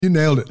You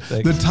nailed it.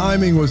 Thanks. The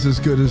timing was as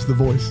good as the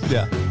voice.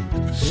 Yeah.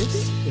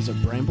 This is a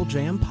Bramble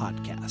Jam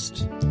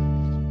podcast.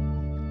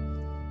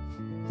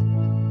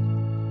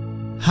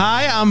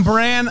 Hi, I'm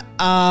Bran.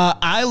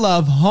 I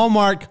love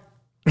Hallmark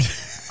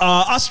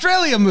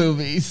Australia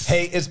movies.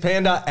 Hey, it's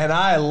Panda, and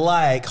I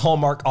like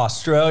Hallmark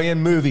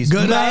Australian movies.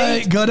 Good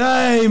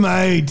day,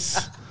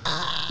 mates.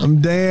 I'm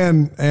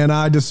Dan, and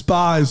I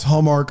despise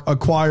Hallmark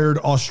acquired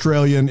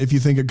Australian, if you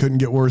think it couldn't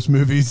get worse,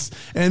 movies.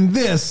 And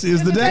this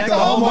is the Deck the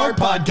Hallmark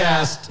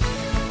podcast.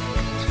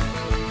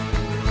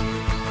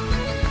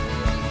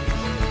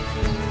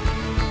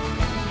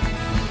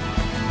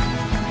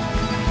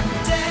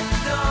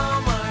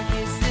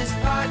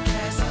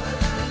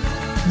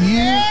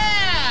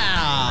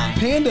 Yeah!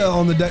 Panda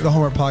on the Deck the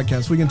Hallmark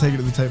podcast, we can take it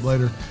to the tape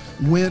later,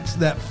 went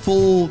that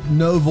full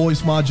no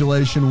voice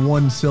modulation,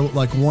 one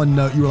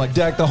note. You were like,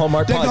 Deck the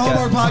Hallmark Deck podcast.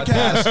 the Hallmark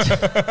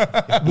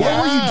podcast.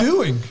 What were you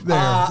doing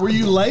there? Were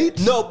you late?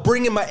 No,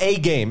 bringing my A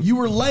game. You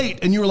were late,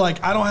 and you were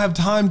like, I don't have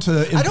time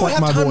to inflect I don't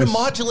have my time voice. to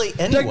modulate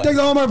anyway. Deck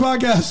the Hallmark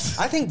podcast.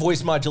 I think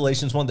voice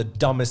modulation is one of the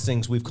dumbest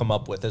things we've come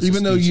up with. As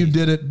Even a though you species.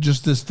 did it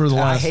just this for the I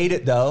last. hate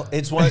it though.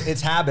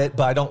 It's habit,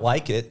 but I don't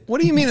like it.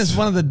 What do you mean it's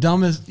one of the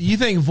dumbest? You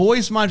think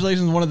voice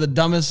modulation is one of the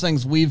dumbest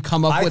things we've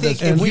come up I with?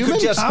 think as if we humans?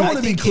 could just, I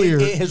wanna be clear.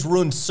 it has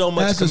ruined so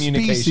much As a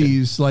communication.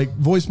 species, like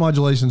voice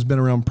modulation's been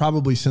around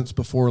probably since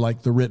before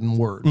like the written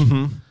word.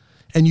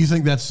 And you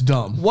think that's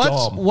dumb.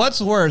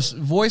 What's worse,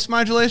 voice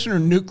modulation or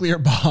nuclear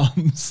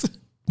bombs?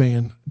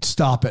 Man,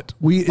 stop it.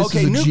 This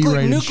Okay, is a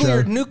G-rated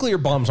show. nuclear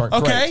bombs aren't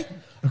Okay.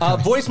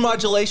 great. Voice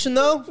modulation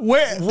though,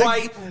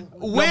 right? Number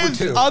With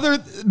two. other.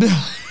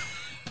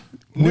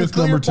 With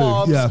nuclear number two.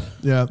 bombs.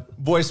 Yeah.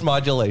 Voice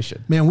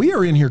modulation. Man, we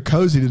are in here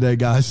cozy today,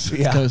 guys.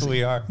 Yeah, cozy.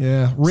 we are.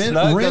 Yeah. Rent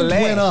Snuggle.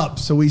 went up,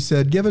 so we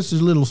said, give us a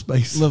little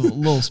space.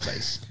 little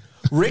space.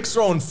 Rick's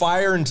throwing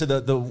fire into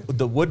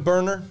the wood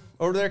burner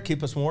over there.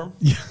 Keep us warm.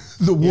 Yeah,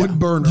 the wood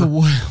burner.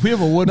 We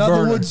have a wood Not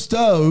burner. the wood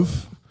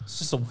stove. It's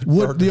just a wood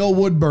burner. The old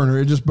wood burner.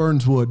 It just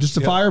burns wood. Just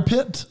a fire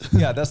pit.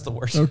 Yeah, that's the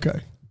worst. Okay.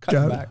 Cut it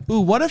Got back.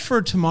 Ooh, what if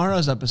for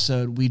tomorrow's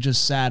episode we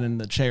just sat in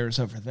the chairs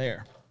over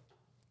there,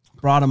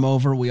 brought them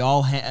over. We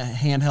all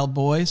handheld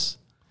boys.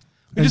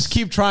 We just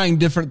keep trying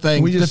different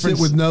things. We just sit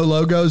with no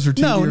logos or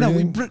TV no. or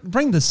We anything?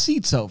 bring the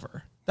seats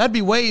over. That'd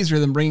be way easier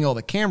than bringing all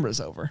the cameras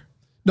over.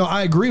 No,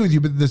 I agree with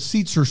you, but the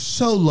seats are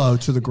so low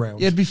to the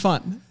ground. It'd be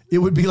fun. It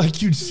would be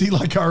like you'd see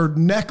like our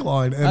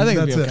neckline, and I think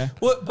it'd that's be it. okay.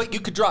 Well, but you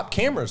could drop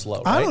cameras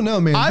low. I right? don't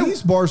know, man.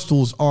 These bar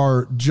stools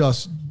are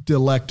just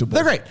delectable.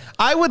 They're great.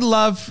 I would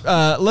love.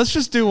 Let's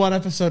just do one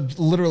episode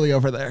literally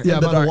over there. Yeah,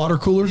 in by the dark. water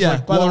coolers, Yeah,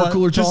 like by the water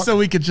cooler just talk? so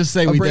we could just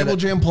say A we did Bramble it.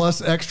 Jam Plus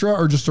extra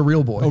or just a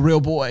real boy? A real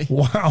boy.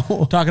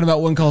 Wow. Talking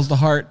about One Calls the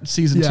Heart,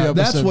 season 2, Yeah, episode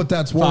that's what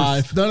that's 5.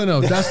 worth.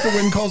 No. That's the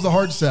Wind Calls the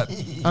Heart set.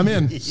 I'm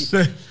in.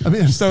 So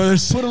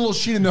there's Put a little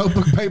sheet of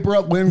notebook paper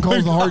up. Wind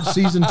Calls the Heart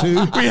season 2.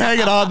 we hang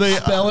it on the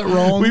Spell it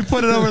wrong. We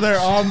put it over there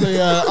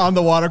on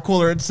the water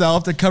cooler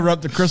itself to cover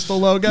up the Crystal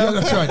logo. Yeah,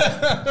 that's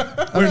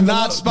right. We're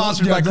not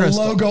sponsored by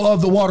Crystal. The logo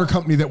of the water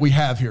company that we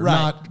have here.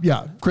 Right.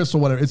 Not, Crystal,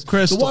 whatever. It's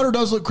Crystal. The water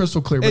does look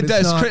crystal clear, but It it's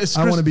does. not. It's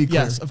I want to be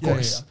clear. Yes, of Yeah,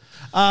 course.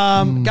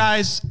 yeah.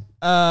 Guys,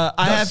 I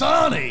have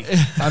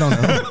Dasani. I don't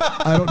know.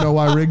 I don't know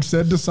why Riggs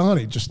said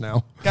Dasani just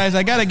now. Guys,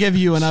 I got to give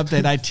you an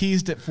update. I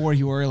teased it for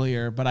you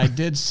earlier, but I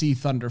did see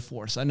Thunder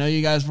Force. I know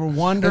you guys were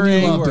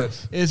wondering, loved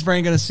it. is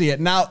Brain going to see it?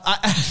 Now,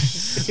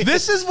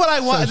 this is what I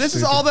want. This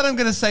is stupid. all that I'm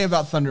going to say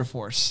about Thunder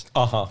Force.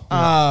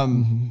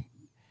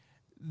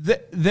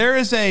 There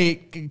is a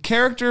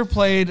character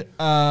played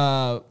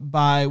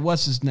by,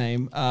 what's his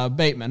name?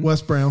 Bateman.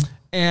 Wes Brown,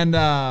 And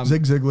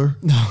Zig Ziglar.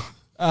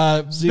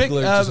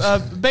 Ziegler,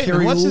 Bateman.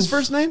 Carrie What's his Rules.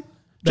 first name?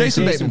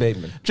 Jason Jason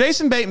Bateman. Bateman.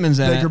 Jason Bateman's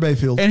in Baker it.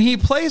 Mayfield. And he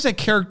plays a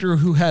character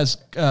who has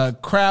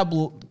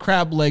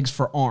crab legs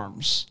for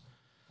arms.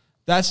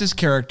 That's his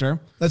character.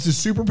 That's his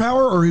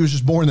superpower, or he was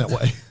just born that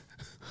way.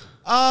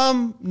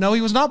 No,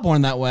 he was not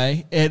born that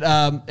way. It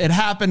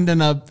happened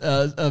in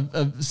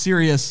a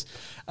serious.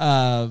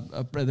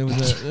 There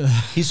was a.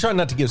 He's trying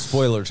not to give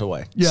spoilers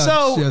away. Yeah.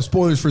 So-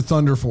 Spoilers for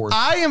Thunder Force.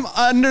 I am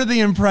under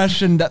the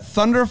impression that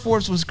Thunder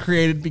Force was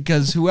created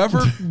because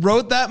whoever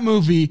wrote that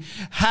movie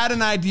had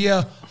an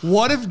idea.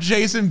 What if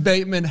Jason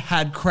Bateman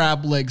had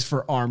crab legs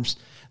for arms?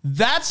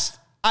 That's,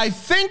 I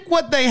think,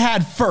 what they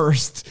had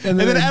first, and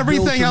then they built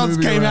everything the else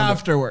movie came around it.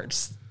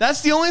 afterwards.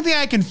 That's the only thing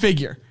I can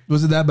figure.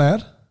 Was it that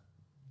bad?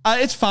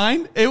 It's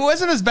fine. It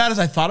wasn't as bad as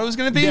I thought it was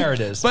going to be. There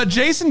it is. But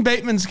Jason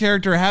Bateman's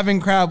character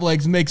having crab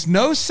legs makes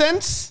no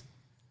sense,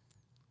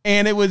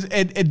 and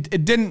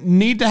it didn't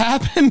need to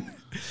happen.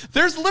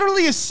 There's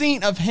literally a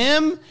scene of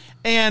him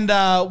and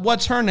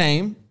what's her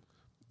name?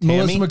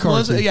 Melissa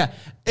McCarthy. Yeah.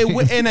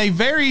 In a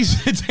very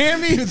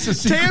Tammy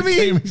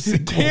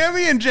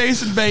and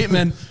Jason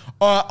Bateman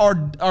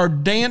are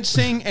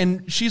dancing,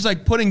 and she's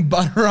like putting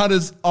butter on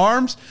his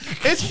arms.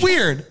 It's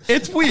weird.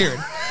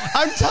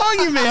 I'm telling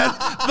you, man,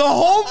 the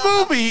whole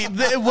movie,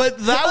 that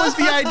was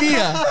the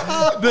idea.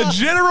 The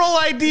general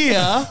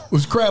idea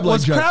Was crab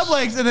leg jokes. crab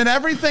legs, and then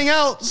everything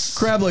else.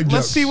 Crab leg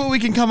Let's jokes. see what we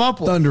can come up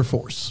with. Thunder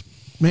Force.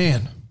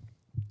 Man.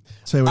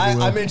 Say what you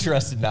will. I'm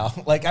interested now.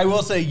 Like, I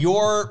will say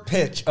your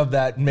pitch of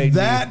that made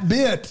That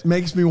bit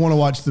makes me want to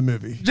watch the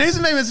movie.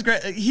 Jason Bateman is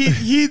great.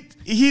 He.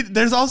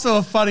 There's also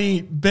a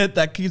funny bit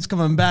that keeps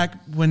coming back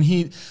when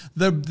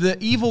the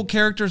evil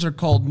characters are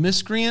called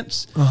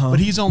miscreants, but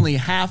he's only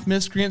half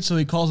miscreant, so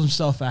he calls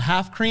himself a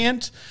half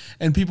creant,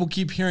 and people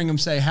keep hearing him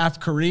say half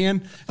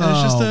Korean,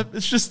 and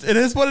it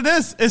is what it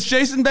is. It's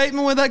Jason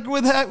Bateman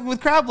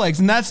with crab legs,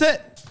 and that's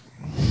it.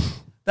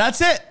 That's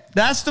it.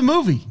 That's the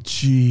movie.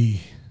 Gee.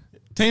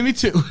 Tammy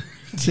 2.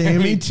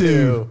 Tammy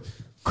 2.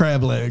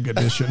 Crab leg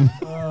edition.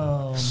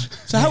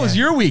 So how was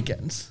your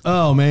weekends?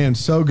 Oh, man,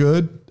 so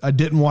good. I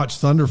didn't watch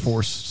Thunder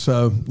Force,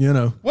 so, you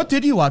know. What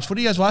did you watch? What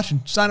are you guys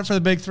watching? Sign up for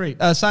the Big Three.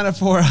 Sign up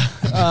for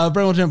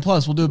Bramble Gym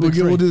Plus. We'll do a Big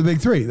Three. We'll do the Big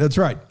Three. That's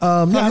right.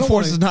 Thunder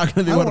Force is not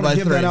going to be one of my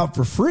give three. that out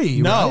for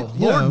free. No, right?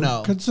 Lord,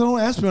 no. Because don't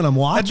ask me when I'm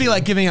watching. That'd be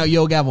like giving out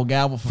Yo Gabble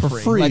Gabble for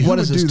free. Like, Who what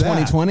is would this, do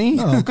that? 2020?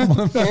 Oh, come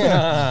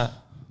on.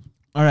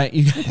 All right,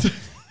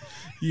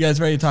 you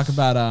guys ready to talk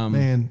about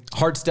Man.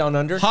 Hearts Down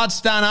Under.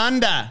 Hots Down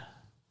Under?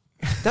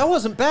 That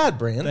wasn't bad,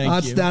 Brand. Thank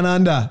Hots you. Down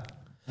Under.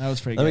 That was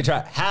pretty Let me good. try.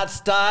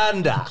 Hearts Down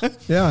Under.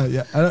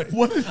 Yeah.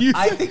 What did you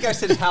I think I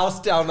said House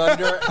Down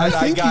Under. I and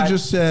think got you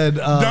just said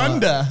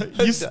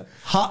Dunda.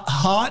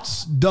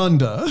 Hots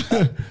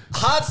Dunda.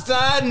 Hots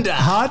Down Under.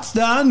 Hots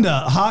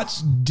Dunda.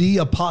 Hots D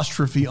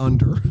apostrophe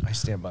under. I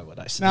stand by what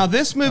I said. Now,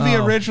 this movie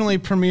originally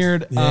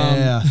premiered.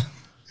 Yeah.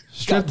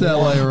 Strip that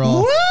layer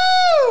off.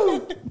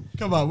 Woo!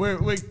 Come on,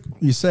 wait.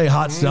 You say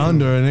Hots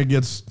Dunda and it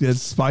gets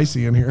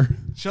spicy in here.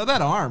 Show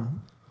that arm.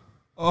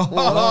 Oh,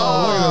 look at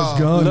those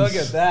guns. Look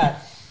at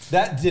that.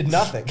 That did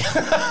nothing.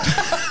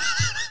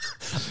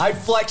 I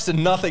flexed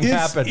and nothing It's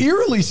happened.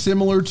 eerily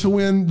similar to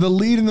when the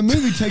lead in the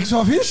movie takes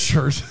off his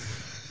shirt.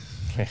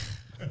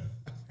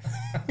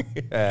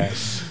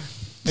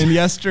 In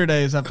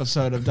yesterday's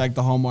episode of Deck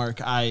the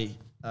Hallmark, I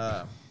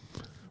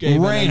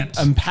gave Rant.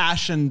 an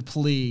impassioned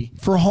plea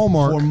For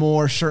Hallmark. for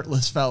more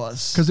shirtless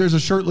fellas. Because there's a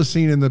shirtless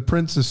scene in the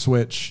Princess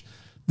Switch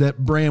that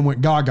Bran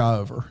went gaga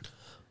over.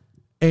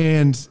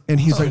 And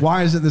he's like,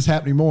 why isn't this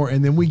happening more?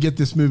 And then we get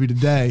this movie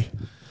today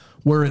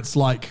where it's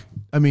like,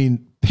 I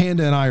mean,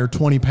 Panda and I are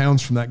 20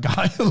 pounds from that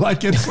guy.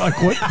 Like, it's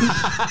like, what?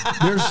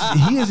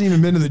 He hasn't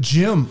even been to the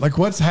gym. Like,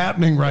 what's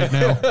happening right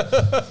now?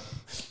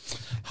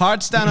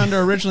 Hearts Down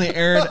Under originally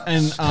aired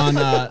on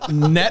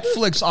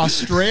Netflix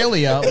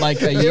Australia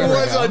like a year It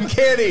was ago.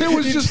 uncanny. It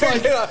was You just check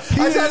like- it out.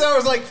 I thought that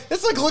was like,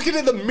 it's like looking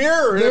in the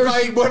mirror if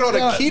I went on a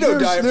keto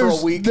diet for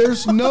a week.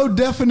 There's no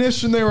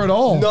definition there at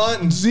all.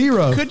 None.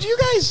 Zero. Could you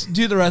guys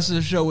do the rest of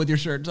the show with your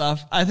shirts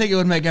off? I think it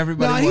would make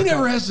everybody No, more he never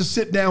comfortable. has to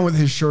sit down with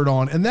his shirt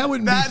on, and that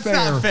wouldn't That's be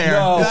fair. not fair.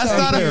 No, That's it's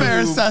not not a fair. fair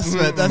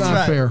assessment. That's Not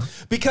right. fair.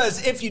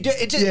 Because if you did,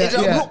 it just,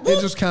 it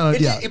just kinda,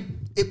 yeah.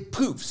 it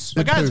poofs.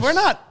 But guys,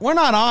 Poofs. we're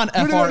not on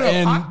No, no, no.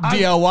 FRN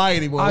DIY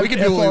anymore. We can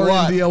do what we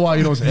want. DIY.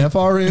 You know what's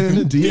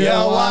FRN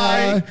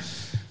DIY?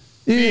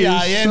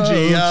 DINGO.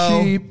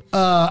 So cheap.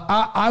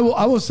 I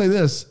will say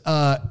this.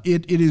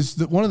 It is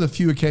one of the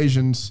few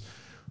occasions.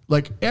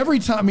 Like every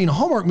time, I mean,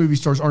 Hallmark movie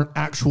stars aren't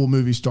actual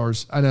movie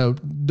stars. I know.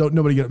 Don't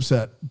nobody get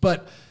upset.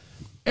 But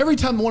every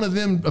time one of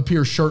them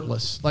appears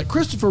shirtless, like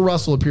Christopher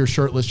Russell appears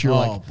shirtless, you're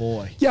like,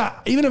 boy. Yeah,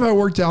 even if I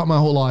worked out my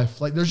whole life,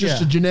 like there's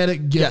just Yeah. a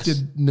genetic Yes.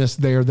 giftedness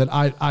there that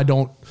I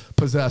don't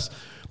possess.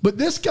 But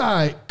this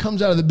guy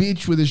comes out of the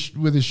beach with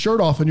his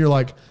shirt off, and you're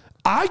like,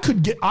 I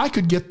could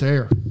get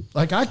there.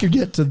 Like I could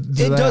get to It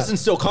that. does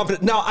instill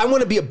confidence. Now, I want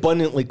to be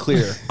abundantly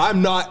clear.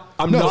 I'm not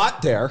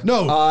there.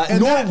 No,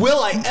 nor will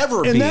I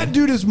ever be. And that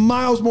dude is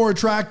miles more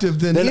attractive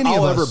than any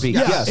I'll of ever us. be.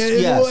 Yeah, Yes, it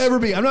yes. will ever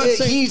be. I'm not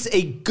saying he's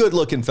a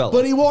good-looking fellow.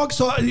 but he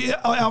walks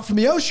out from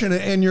the ocean,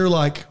 and you're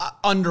like,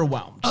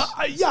 Underwhelmed.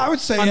 yeah, I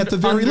would say at the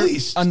very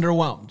least,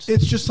 underwhelmed.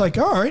 it's just like,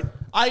 all right.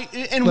 Like,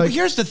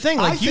 Here's the thing: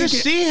 I like you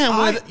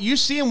think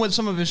see him with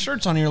some of his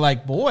shirts on, and you're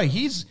like, boy,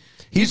 he's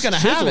gonna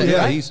have chiseled. it. Yeah,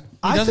 right? he's-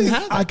 I doesn't think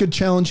have it. I could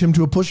challenge him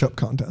to a push-up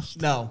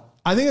contest. No.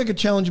 I think I could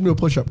challenge him to a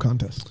push-up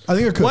contest. I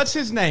think I could. What's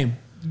his name?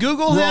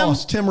 Google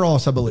Ross? him. Tim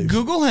Ross, I believe.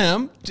 Google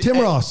him. Tim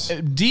Ross.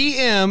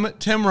 DM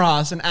Tim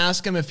Ross and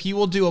ask him if he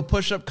will do a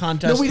push-up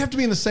contest. No, we'd have to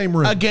be in the same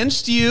room.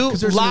 against you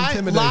 'Cause there's an live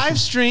intimidation.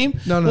 stream.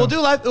 No. We'll do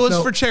live. It was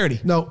No. for charity.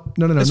 No.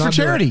 It's for not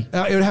charity.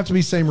 direct. It would have to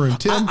be same room.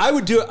 Tim, I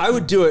would do it. I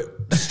would do it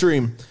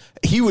stream.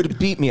 He would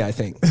beat me, I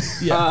think.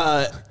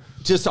 Yeah.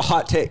 Just a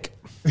hot take.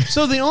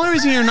 So the only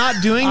reason you're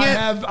not doing it,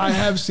 I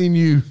have seen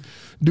you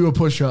do a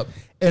push-up,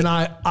 and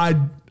I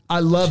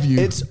love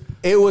you.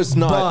 It was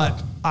not.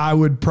 but I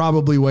would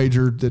probably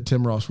wager that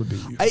Tim Ross would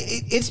beat you.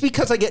 It's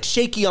because I get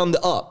shaky on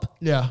the up.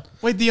 Yeah.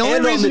 wait, the only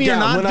And on reason the you're down.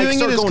 not When I doing it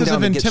start is going because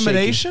of down, it gets shaky.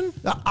 intimidation.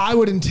 I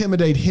would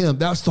intimidate him.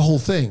 That's the whole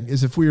thing.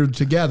 Is if we were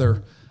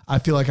together, I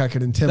feel like I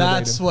could intimidate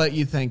That's him. what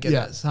you think it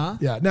is, huh?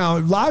 Yeah. Now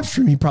live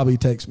stream, he probably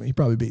takes me. He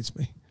probably beats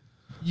me.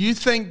 You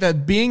think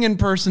that being in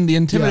person, the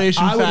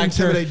intimidation I would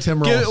factor. intimidate Tim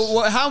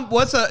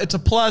Ross. It's a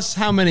plus.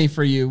 How many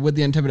for you with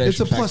the intimidation?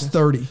 It's a plus factor?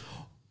 30.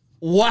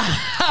 Wow.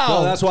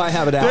 Well, that's why I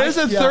have it out. There's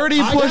a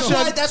 30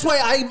 push-up. That's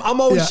why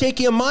I'm always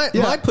shaky on my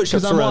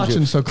push-ups. 'cause I'm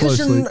watching so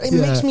closely. It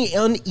makes me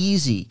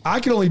uneasy. I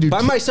can only do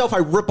by myself. I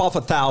rip off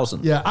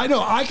 1,000. Yeah, I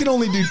know. I can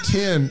only do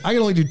 10. I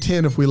can only do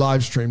 10 if we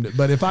live streamed it.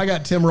 But if I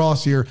got Tim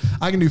Ross here,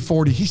 I can do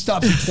 40. He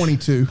stops at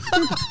 22.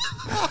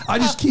 I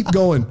just keep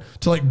going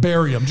to like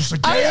bury him. Just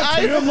like,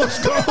 Tim, let's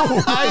go.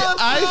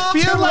 I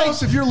feel Tim like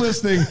Ross, if you're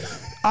listening,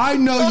 I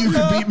know you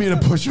could beat me in a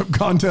push-up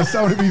contest.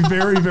 I want to be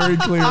very, very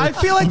clear. I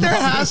feel like there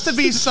has to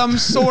be some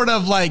sort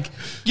of like,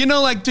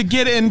 like to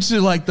get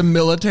into like the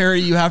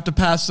military, you have to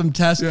pass some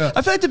tests. Yeah.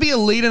 I feel like to be a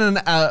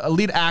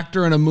lead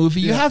actor in a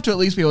movie, you have to at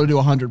least be able to do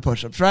 100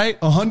 push-ups,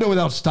 right? 100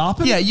 without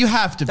stopping? Yeah, you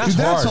have to. Dude,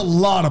 that's a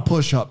lot of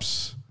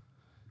push-ups.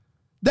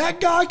 That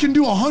guy can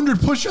do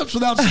 100 push-ups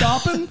without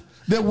stopping?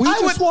 That we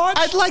just watched?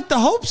 I'd like to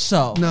hope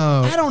so.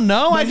 No. I don't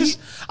know. But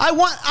I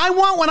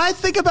want when I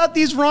think about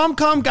these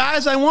rom-com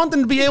guys, I want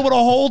them to be able to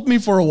hold me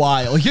for a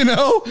while, Like, and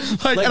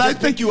I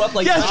pick you up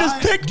like just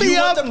pick me you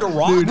up. Want them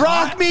to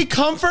rock me,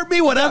 comfort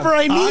me, whatever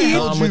I need. I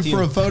held you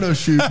for a photo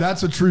shoot.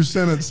 That's a true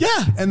sentence.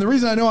 Yeah. And the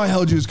reason I know I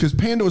held you is because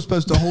Panda was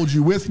supposed to hold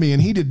you with me,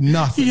 and he did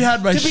nothing. He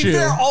had my shoe. To be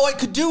fair, all I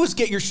could do was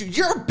get your shoe.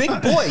 You're a big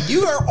boy.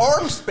 You are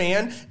arm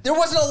span. There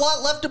wasn't a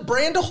lot left of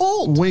Brand to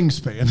hold.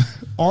 Wingspan.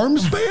 Arm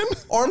span?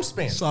 Arm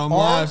span. Some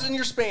arms in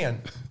your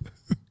span.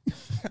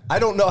 I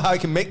don't know how I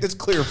can make this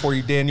clear for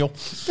you, Daniel.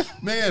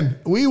 Man,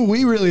 we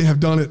really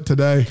have done it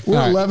today. We're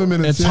All right. 11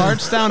 minutes It's in.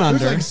 Hearts Down Under.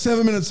 There's like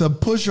 7 minutes of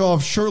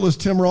push-off, shirtless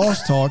Tim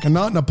Ross talk, and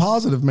not in a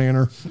positive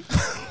manner.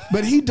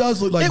 But he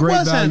does look like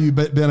great value,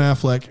 Ben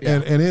Affleck,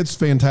 and it's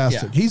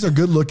fantastic. Yeah. He's a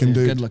good-looking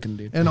dude. Good-looking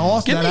dude. And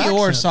awesome. Give me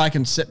yours so I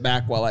can sit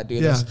back while I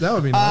do this. Yeah, that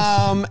would be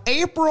nice.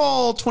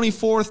 April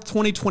 24th,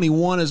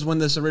 2021 is when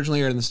this originally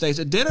aired in the States.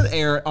 It did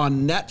air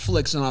on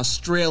Netflix in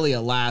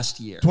Australia last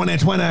year.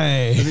 2020.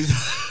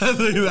 That's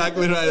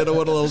exactly right. I don't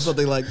want a little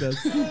something like this.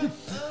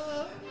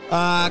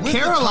 Caroline.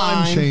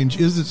 Time change.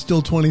 Is it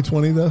still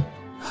 2020, though?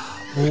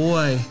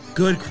 Boy,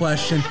 good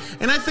question.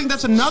 And I think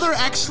that's another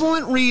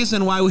excellent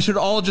reason why we should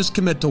all just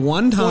commit to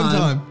one time. One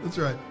time. That's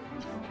right.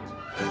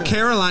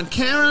 Caroline.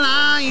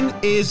 Caroline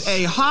is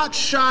a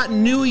hotshot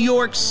New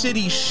York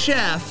City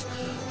chef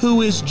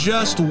who is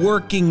just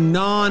working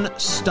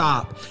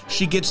non-stop.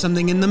 She gets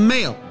something in the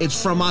mail.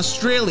 It's from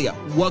Australia.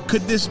 What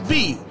could this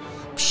be?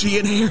 She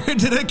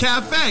inherited a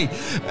cafe.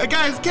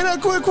 Guys, get a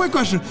quick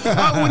question.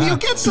 When you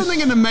get something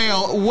in the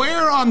mail,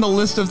 where on the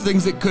list of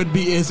things it could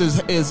be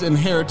is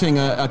inheriting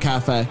a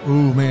cafe?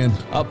 Ooh, man.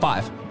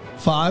 5.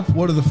 5?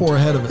 What are the 4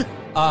 ahead of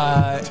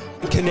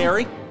it?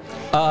 Canary,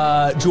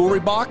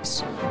 jewelry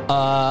box,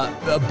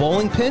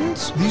 bowling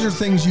pins. These are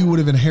things you would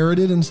have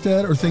inherited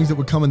instead, or things that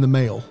would come in the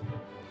mail?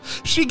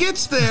 She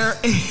gets there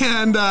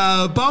and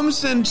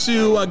bumps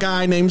into a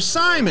guy named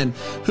Simon,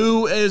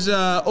 who is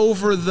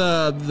over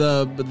the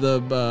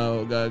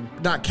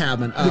not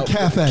cabin, the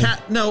cafe.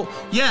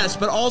 Yes,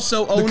 but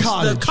also owns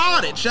the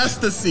cottage. That's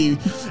the C.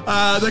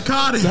 The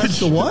cottage. That's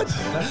the what?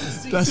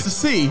 That's the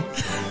C.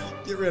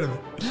 Get rid of it.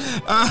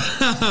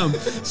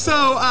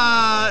 So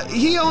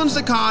he owns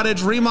the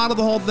cottage, remodeled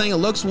the whole thing. It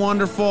looks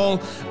wonderful.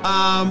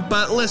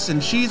 But listen,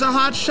 she's a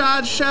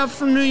hotshot chef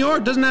from New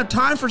York. Doesn't have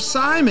time for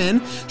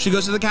Simon. She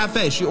goes to the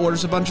cafe. She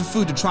orders a bunch of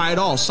food to try it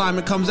all.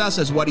 Simon comes out,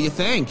 says, "What do you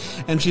think?"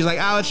 And she's like,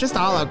 "Oh, it's just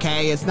all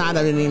okay. It's not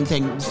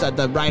anything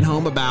to write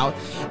home about."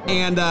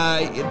 And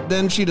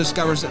then she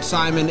discovers that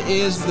Simon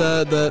is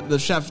the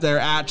chef there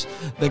at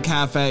the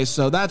cafe.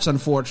 So that's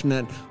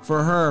unfortunate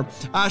for her.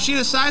 She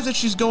decides that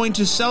she's going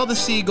to sell the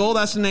Seagull.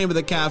 That's the name of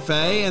the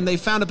cafe, and they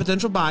found a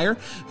potential buyer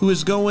who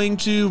is going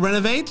to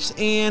renovate,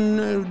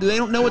 and they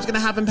don't know what's going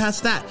to happen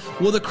past that.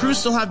 Will the crew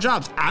still have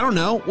jobs? I don't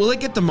know. Will it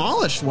get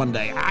demolished one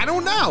day? I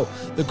don't know.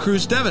 The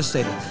crew's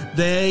devastated.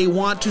 They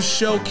want to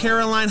show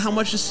Caroline how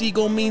much the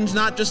Seagull means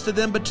not just to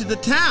them, but to the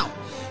town.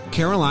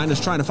 Caroline is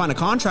trying to find a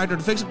contractor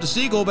to fix up the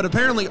Seagull, but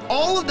apparently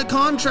all of the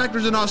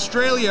contractors in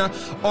Australia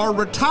are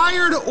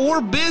retired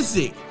or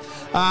busy.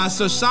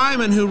 So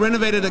Simon, who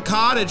renovated a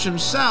cottage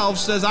himself,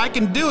 says, "I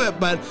can do it,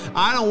 but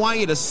I don't want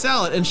you to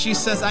sell it." And she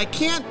says, "I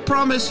can't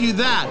promise you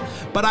that,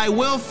 but I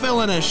will fill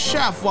in as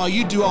chef while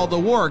you do all the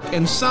work."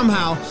 And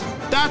somehow,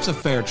 that's a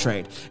fair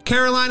trade.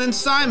 Caroline and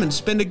Simon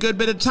spend a good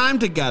bit of time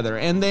together,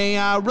 and they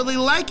really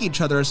like each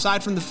other,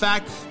 aside from the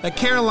fact that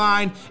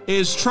Caroline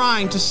is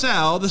trying to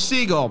sell the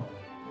Seagull.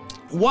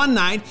 One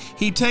night,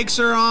 he takes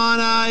her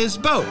on his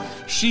boat.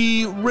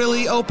 She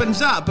really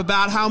opens up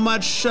about how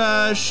much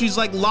she's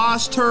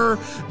lost her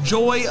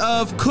joy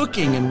of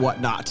cooking and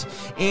whatnot.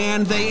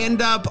 And they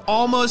end up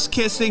almost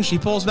kissing. She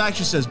pulls back.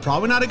 She says,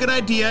 "Probably not a good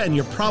idea." And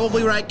you're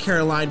probably right,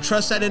 Caroline.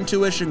 Trust that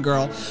intuition,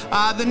 girl.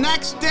 The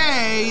next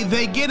day,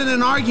 they get in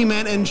an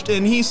argument,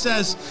 and he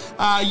says,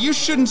 "You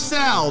shouldn't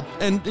sell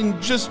and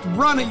just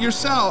run it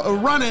yourself.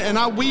 Run it, and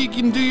we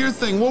can do your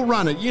thing. We'll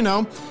run it,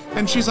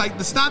 And she's like,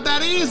 "It's not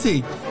that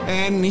easy."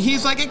 And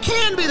he's like, "It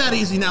can be that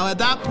easy." Now, at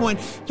that point,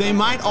 they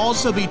might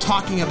also be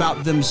talking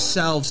about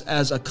themselves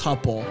as a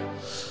couple.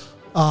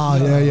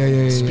 Yeah.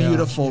 It's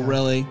beautiful,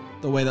 really,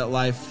 the way that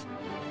life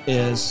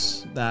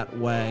is that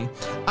way.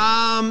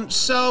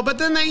 But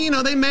then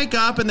they make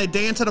up and they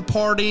dance at a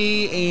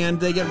party and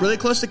they get really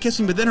close to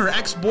kissing. But then her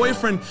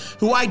ex-boyfriend,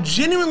 who I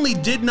genuinely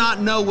did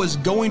not know was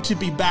going to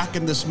be back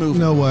in this movie.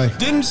 No way.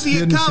 Didn't see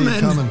it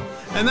coming.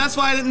 And that's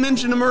why I didn't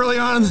mention him early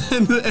on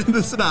in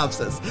the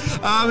synopsis.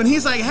 And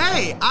he's like,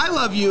 hey, I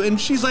love you. And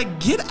she's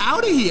like, get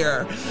out of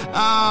here.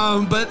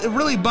 But it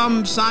really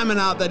bummed Simon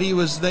out that he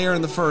was there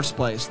in the first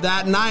place.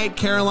 That night,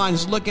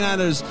 Caroline's looking at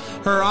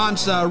her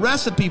aunt's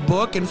recipe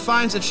book and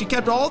finds that she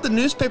kept all the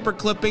newspaper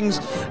clippings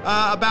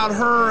about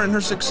her and her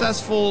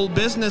successful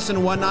business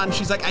and whatnot. And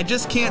she's like, I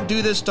just can't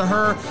do this to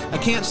her. I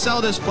can't sell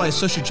this place.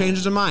 So she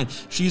changes her mind.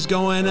 She's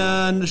not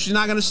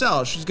going to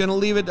sell. She's going to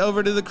leave it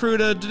over to the crew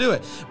to do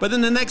it. But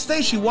then the next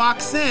day, she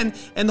walks in,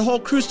 and the whole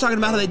crew's talking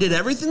about how they did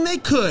everything they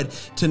could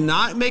to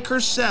not make her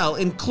sell,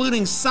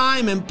 including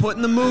Simon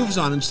putting the moves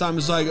on. And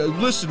Simon's like,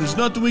 listen, there's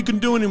nothing we can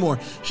do anymore.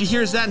 She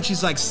hears that, and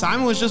she's like,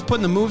 Simon was just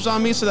putting the moves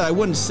on me so that I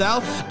wouldn't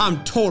sell?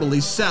 I'm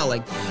totally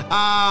selling.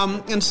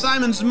 And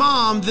Simon's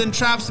mom then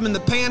traps them in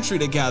the pantry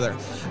together.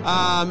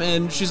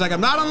 And she's like,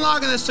 I'm not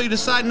unlocking this, so you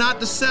decide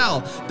not to sell.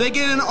 They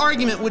get in an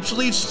argument, which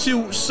leads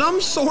to some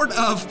sort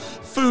of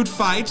food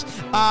fight.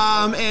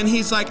 And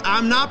he's like,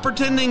 I'm not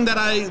pretending that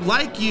I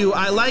like you.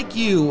 I like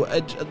you.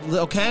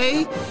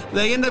 Okay?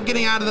 They end up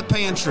getting out of the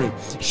pantry.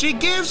 She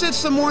gives it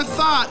some more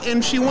thought,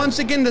 and she once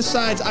again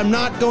decides, I'm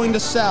not going to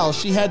sell.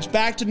 She heads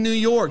back to New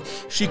York.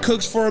 She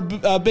cooks for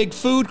a big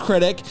food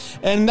critic,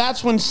 and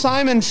that's when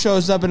Simon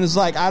shows up and is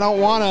like, I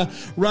don't want to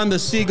run the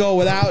Seagull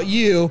without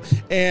you.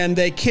 And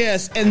they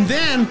kiss, and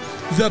then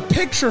the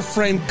picture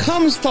frame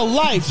comes to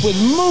life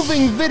with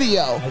moving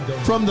video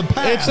from the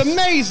past. It's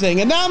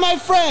amazing. And now, my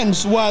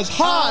friends, was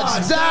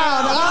Hots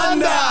Down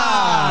Under.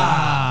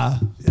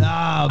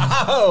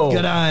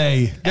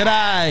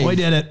 G'day. We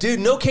did it. Dude,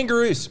 no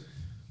kangaroos.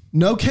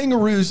 No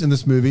kangaroos in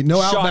this movie. No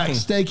Outback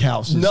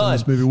Steakhouses in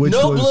this movie.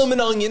 No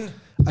Bloomin' Onion.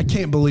 I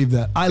can't believe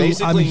that.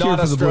 Basically not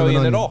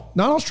Australian at all.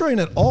 Not Australian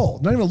at all.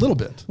 Not even a little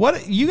bit.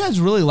 What? You guys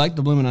really like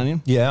the Bloomin'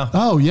 Onion? Yeah.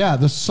 Oh, yeah.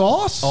 The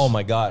sauce? Oh,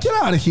 my gosh. Get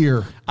out of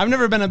here. I've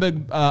never been a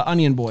big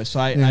onion boy, so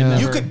I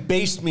never... You could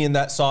baste me in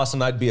that sauce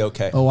and I'd be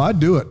okay. Oh, I'd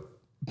do it.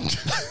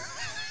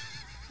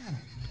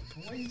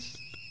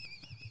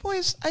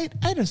 Boys, I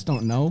just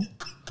don't know.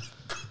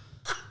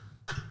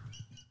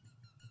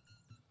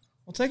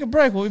 We'll take a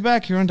break. We'll be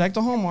back here on Deck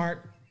the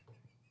Hallmark.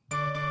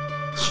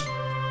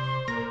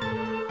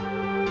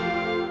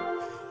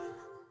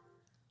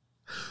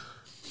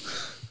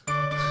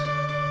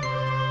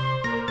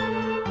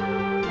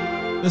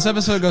 This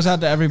episode goes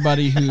out to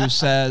everybody who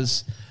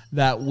says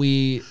that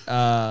we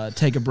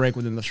take a break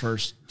within the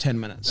first 10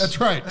 minutes. That's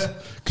right.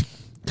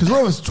 Because we're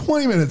almost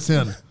 20 minutes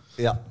in.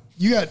 Yeah.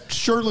 You got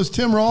shirtless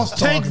Tim Ross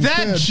talking. Take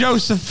that, instead.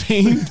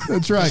 Josephine.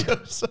 That's right.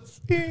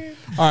 Josephine.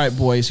 All right,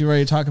 boys. You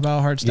ready to talk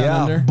about Hearts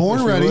Down Under?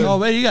 Born ready. Oh,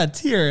 man, you got a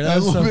tear. That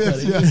was so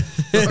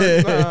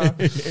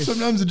funny.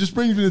 Sometimes it just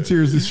brings me to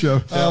tears, this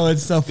show. Oh,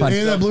 it's so funny.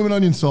 And that Bloomin'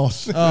 Onion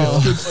sauce.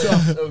 Oh. Good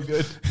stuff. So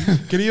good.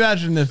 Can you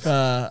imagine if,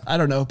 I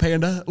don't know,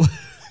 Panda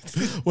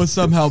was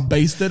somehow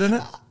basted in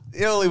it?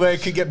 The only way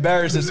it could get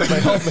better is if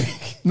somebody helped me.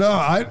 No,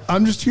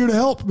 I'm just here to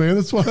help, man.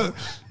 That's why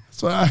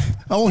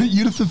I want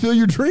you to fulfill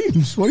your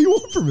dreams. What do you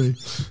want from me?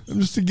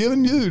 I'm just a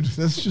giving dude.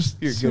 That's just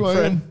You're a good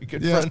friend. You're a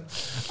good friend.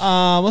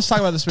 Let's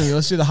talk about this movie.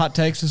 Let's do the hot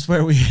takes. This is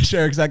where we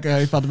share exactly how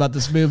we felt about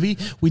this movie.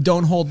 We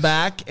don't hold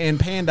back. And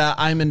Panda,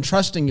 I'm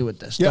entrusting you with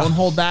this. Yeah. Don't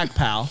hold back,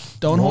 pal.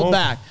 Don't hold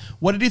back.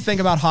 What did you think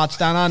about Hots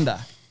Down Under?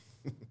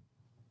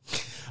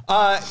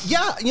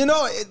 Yeah,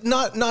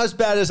 not as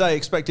bad as I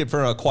expected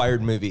for an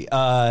acquired movie.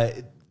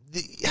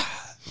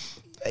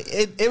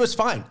 It was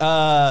fine.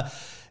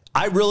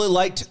 I really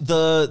liked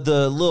the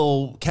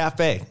little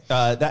cafe.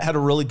 That had a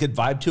really good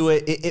vibe to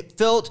it. It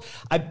felt,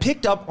 I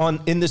picked up on,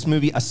 in this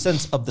movie, a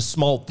sense of the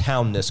small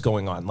townness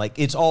going on. Like,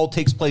 it all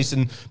takes place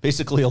in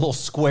basically a little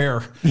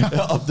square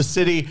of the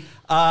city.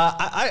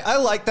 I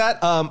like that.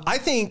 I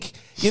think,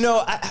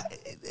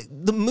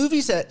 the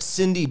movies that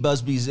Cindy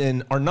Busby's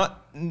in are not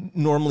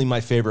normally my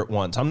favorite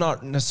ones. I'm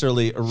not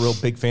necessarily a real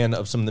big fan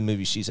of some of the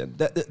movies she's in.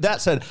 That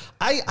said,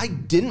 I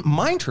didn't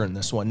mind her in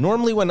this one.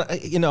 Normally when,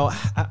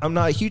 I'm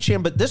not a huge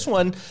fan, but this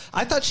one,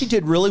 I thought she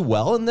did really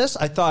well in this.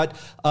 I thought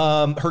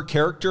her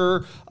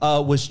character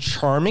was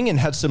charming and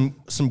had some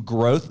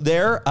growth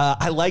there.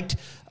 I liked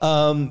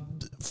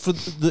for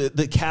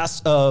the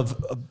cast of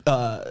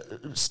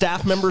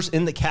staff members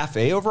in the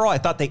cafe overall. I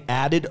thought they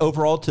added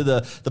overall to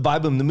the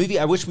vibe of the movie.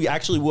 I wish we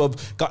actually would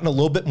have gotten a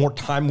little bit more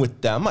time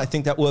with them. I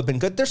think that would have been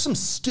good. There's some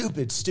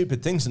stupid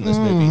things in this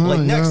movie, like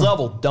next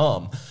level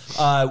dumb,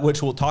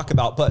 which we'll talk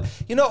about. But,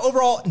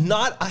 overall,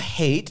 not a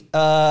hate.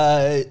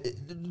 It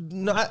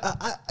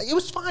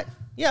was fine.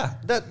 Yeah,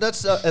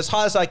 that's as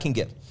high as I can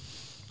get.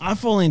 I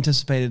fully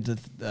anticipated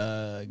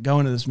to go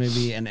into this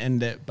movie and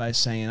end it by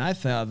saying I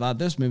thought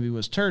this movie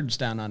was turds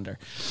down under,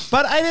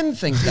 but I didn't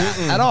think that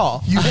at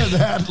all. You had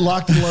that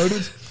locked and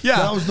loaded? Yeah.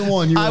 That was the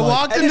one. You were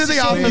walked into the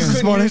office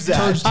this morning.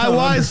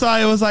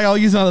 I was like, I'll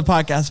use it on the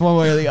podcast one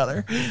way or the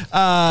other.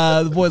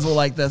 The boys will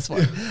like this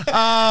one.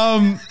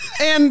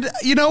 And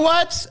you know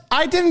what?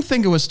 I didn't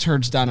think it was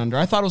turds down under.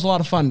 I thought it was a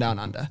lot of fun down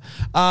under.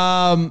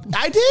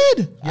 I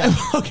did.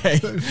 Okay.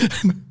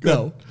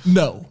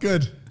 No.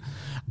 Good.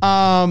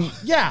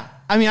 Yeah.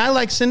 I mean, I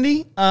like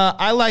Cindy.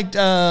 I liked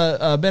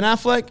Ben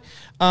Affleck.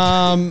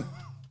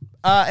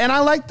 And I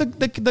like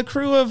the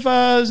crew of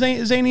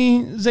Zany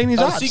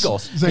Zots.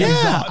 Seagulls. Zany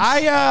Yeah, Zots.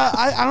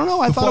 I don't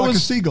know. I thought it flock was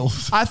of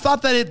seagulls. I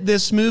thought that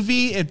this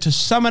movie, to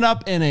sum it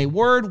up in a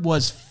word,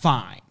 was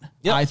fine.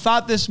 Yep. I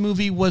thought this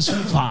movie was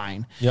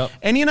fine. Yep.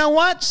 And you know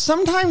what?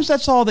 Sometimes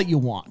that's all that you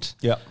want.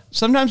 Yep.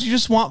 Sometimes you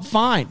just want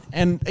fine.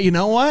 And you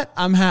know what?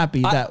 I'm happy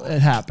that it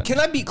happened. Can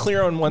I be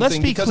clear on one Let's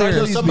thing? be Because clear. I know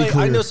Please somebody. be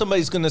clear. I know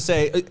somebody's going to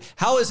say,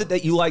 "How is it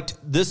that you liked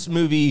this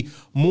movie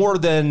more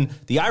than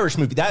the Irish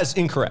movie?" That is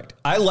incorrect.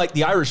 I liked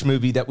the Irish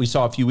movie that we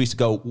saw a few weeks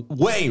ago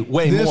way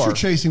This more. for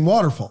Chasing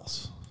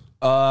Waterfalls.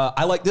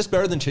 I like this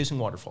better than Chasing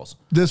Waterfalls.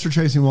 This for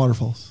Chasing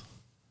Waterfalls.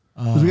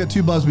 Because we got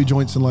 2 Busby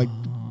joints in like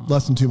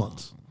less than 2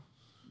 months.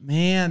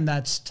 Man,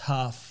 that's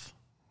tough.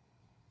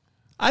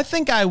 I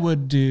think I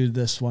would do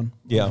this one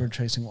Yeah. over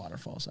Chasing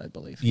Waterfalls, I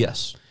believe.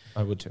 Yes,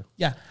 I would too.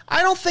 Yeah,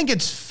 I don't think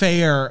it's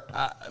fair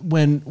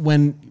when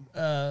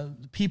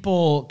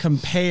people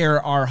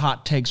compare our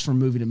hot takes from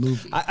movie to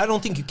movie. I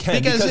don't think you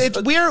can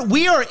because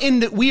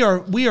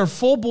we are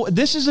full boy.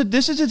 This is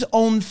its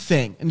own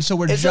thing, and so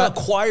we're it's an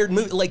acquired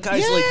movie. Like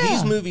guys, like Yeah.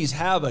 these movies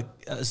have a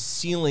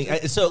ceiling.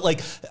 So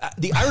like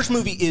the Irish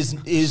movie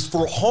is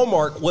for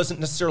Hallmark wasn't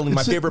necessarily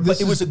my favorite,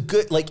 but it was a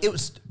good it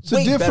was. It's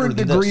a different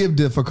degree of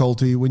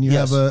difficulty when you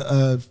have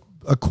a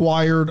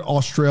acquired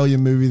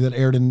Australian movie that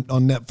aired on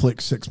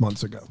Netflix 6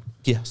 months ago.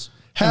 Yes.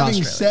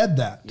 Having Australia. said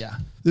that, Yeah.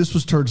 this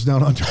was Turds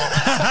Down Under.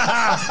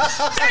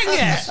 Dang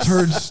it!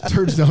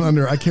 Turds Down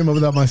Under. I came up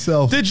with that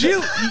myself. Did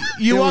you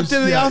It walked was-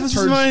 into the yeah, office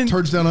this Turds, morning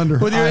Turds Down Under.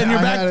 with your in your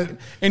I back had it.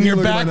 in You your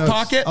look at my back notes.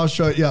 pocket? I'll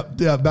show you.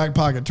 Yeah, back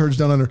pocket. Turds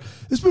Down Under.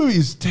 This movie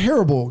is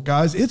terrible,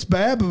 guys. It's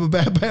bad,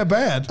 but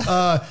bad.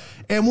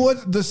 And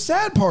what the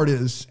sad part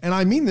is, and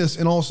I mean this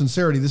in all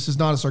sincerity, this is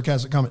not a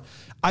sarcastic comment.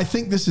 I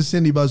think this is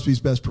Cindy Busby's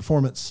best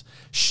performance.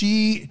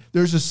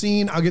 There's a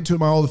scene, I'll get to it in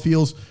my All the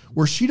Feels,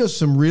 where she does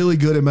some really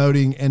good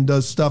emoting and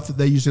does stuff that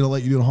they usually don't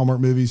let you do in Hallmark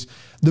movies.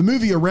 The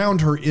movie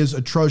around her is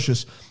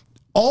atrocious.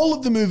 All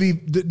of the movie,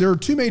 there are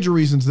 2 major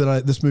reasons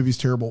that this movie is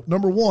terrible.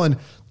 Number one,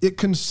 it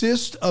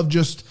consists of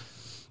just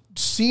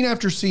scene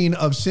after scene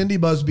of Cindy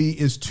Busby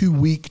is too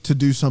weak to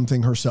do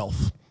something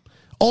herself.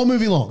 All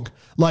movie long.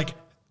 Like,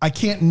 I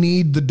can't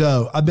knead the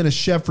dough. I've been a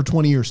chef for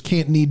 20 years.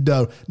 Can't knead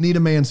dough. Need a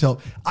man's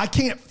help. I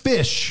can't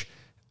fish.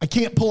 I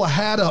can't pull a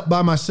hat up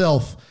by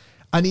myself.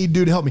 I need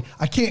dude to help me.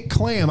 I can't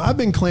clam. I've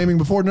been clamming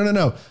before.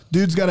 No.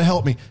 Dude's got to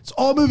help me. It's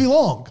all movie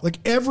long. Like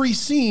every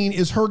scene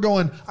is her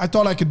going, I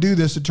thought I could do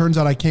this. It turns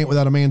out I can't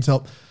without a man's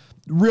help.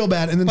 Real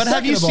bad. And then But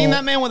have you second of seen all-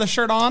 that man with a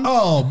shirt on?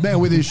 Oh man,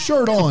 with his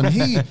shirt on,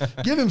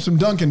 give him some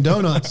Dunkin'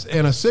 Donuts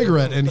and a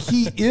cigarette, and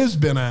he is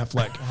Ben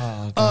Affleck.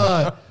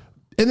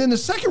 And then the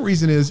second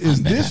reason is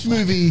this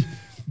movie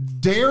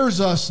dares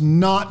us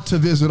not to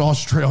visit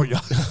Australia.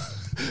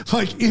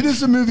 Like it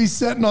is a movie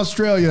set in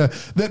Australia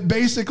that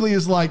basically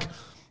is like,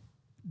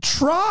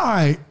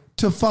 try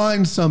to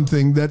find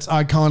something that's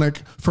iconic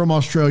from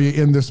Australia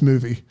in this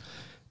movie.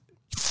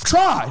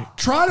 Try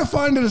to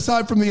find it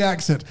aside from the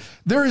accent.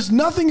 There is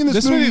nothing in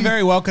This movie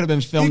very well could have been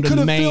filmed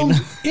in Maine.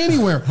 filmed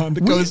anywhere. On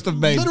the coast of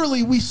Maine.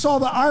 Literally, we saw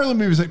the Ireland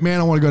movie. It was like, man,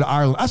 I want to go to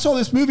Ireland. I saw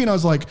this movie and I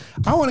was like,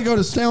 I want to go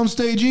to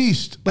Soundstage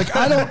East. Like,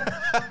 I don't.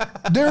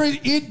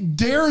 It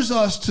dares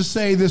us to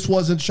say this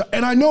wasn't shot.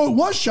 And I know it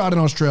was shot in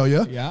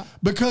Australia. Yeah.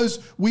 Because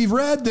we've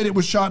read that it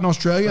was shot in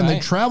Australia and they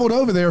Right. traveled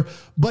over there,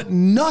 but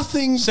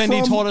nothing.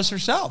 Cindy told us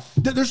herself.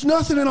 There's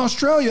nothing in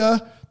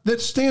Australia that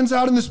stands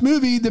out in this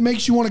movie that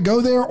makes you want to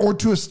go there or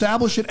to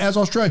establish it as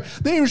Australia.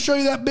 They didn't even show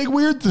you that big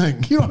weird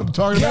thing. You know what I'm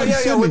talking about? in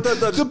Sydney. with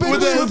the It's a big with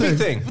the weird loopy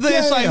thing.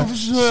 It's like,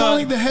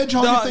 Sonic the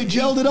Hedgehog if they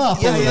gelled it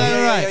up. Yeah.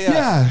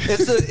 Yeah.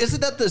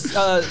 Isn't that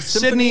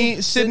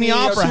the Sydney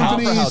Opera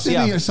House.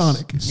 Sydney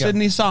Sonic.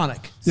 Sydney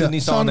Sonic. Sydney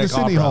Sonic the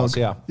Sydney Opera Hog. House,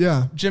 yeah.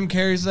 Yeah. Jim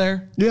Carrey's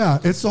there. Yeah.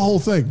 It's the whole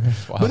thing.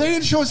 But they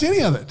didn't show us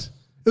any of it.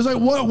 It was like,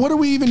 what are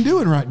we even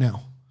doing right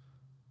now?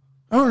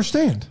 I don't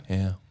understand.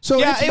 Yeah. So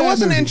Yeah, it's a it bad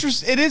wasn't movie.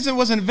 interesting. It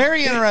wasn't a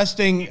very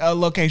interesting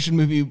location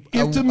movie.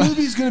 If the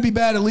movie's going to be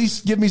bad, at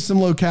least give me some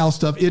locale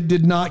stuff. It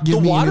did not give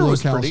The me water any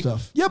was locale pretty.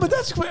 stuff. Yeah, but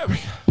that's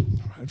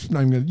it's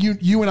not even gonna,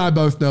 you and I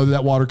both know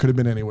that water could have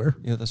been anywhere.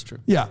 Yeah, that's true.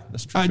 Yeah,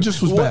 That's true. I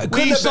just was bad.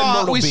 Couldn't have been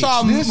Myrtle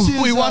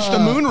Beach. We watched a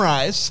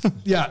moonrise.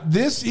 Yeah,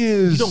 this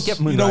is. You don't get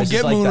You don't moonrises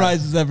get like that.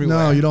 moonrises everywhere.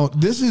 No, you don't.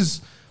 This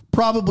is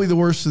probably the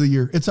worst of the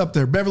year. It's up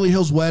there. Beverly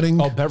Hills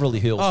Wedding. Oh, Beverly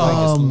Hills.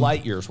 Like, it's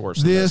light years worse.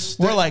 Than this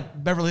We're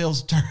like Beverly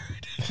Hills Turd.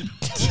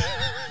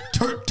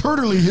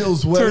 Turtley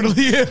Hills Wedding.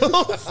 Turtley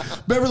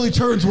Hills. Beverly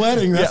Turd's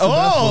Wedding. That's Yeah. the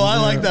best one. I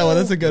like that one.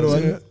 That's a good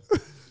one.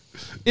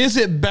 Is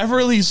it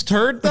Beverly's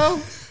Turd though?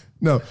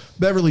 No,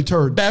 Beverly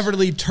Turd.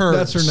 Beverly Turd.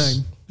 That's her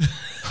name.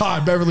 Hi,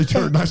 Beverly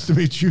Turd. Nice to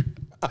meet you.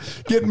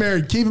 Getting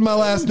married, keeping my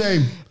last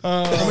name.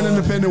 I'm an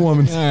independent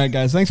woman. All right,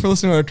 guys. Thanks for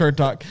listening to our Turd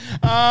Talk.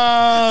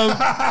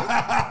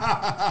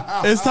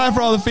 It's time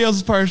for all the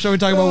feels part of the show. We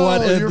talk about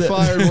what you're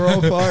fired. We're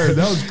all fired.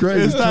 That was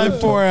great. It's time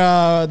for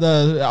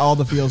all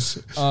the feels.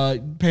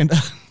 Panda.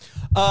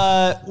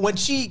 When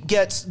she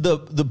gets the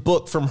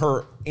book from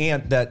her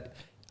aunt that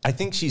I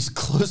think she's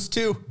close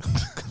to,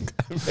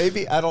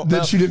 maybe, I don't know.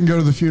 That she didn't go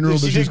to the funeral.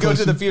 She did go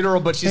to the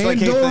funeral, but she's Aunt like,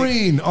 hey,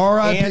 Doreen,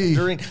 R.I.P. Aunt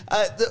Doreen.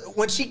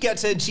 When she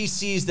gets in, she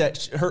sees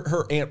that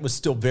her aunt was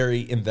still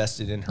very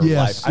invested in her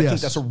life. I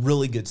think that's a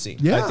really good scene.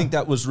 Yeah. I think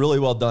that was really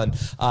well done.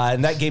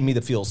 And that gave me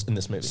the feels in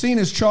this movie. Scene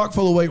is chock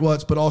full of wait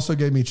whats, but also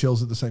gave me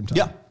chills at the same time.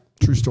 Yeah.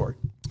 True story.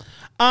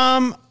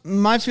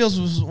 My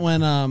feels was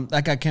when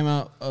that guy came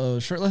out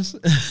shirtless.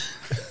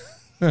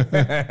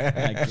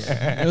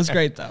 It was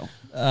great though.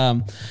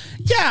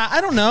 Yeah,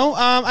 I don't know.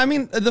 I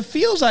mean, the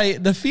feels. You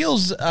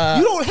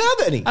don't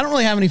have any. I don't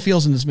really have any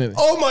feels in this movie.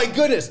 Oh my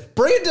goodness,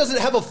 Brand doesn't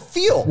have a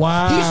feel.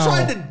 Wow, he's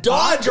trying to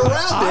dodge around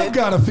it. I've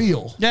got a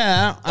feel.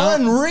 Yeah,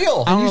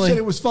 unreal. And you said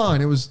it was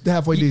fine. It was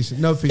halfway decent.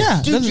 No feel.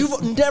 Yeah, dude,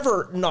 you've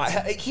never not.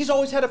 He's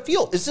always had a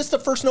feel. Is this the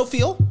first no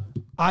feel?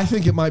 I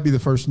think it might be the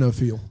first no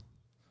feel.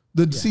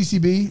 The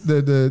CCB,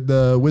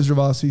 the Wizard of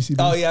Oz CCB.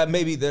 Oh yeah,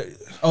 maybe the.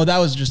 Oh, that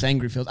was just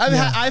angry feels.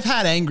 I've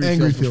had angry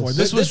feels before.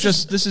 This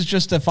is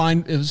just a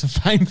fine. It was a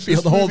fine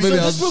feel. The whole movie.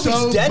 This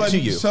movie's dead to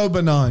you. So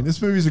benign.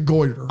 This movie's a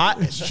goiter. I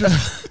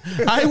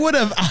would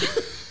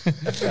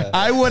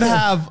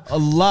have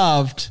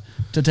loved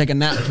to take a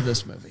nap to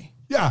this movie.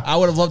 Yeah, I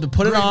would have loved to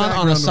put it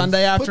on a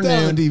Sunday afternoon. Put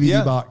that on a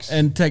DVD box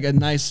and take a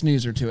nice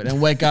snoozer to it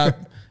and wake up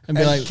and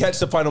be like, catch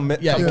the final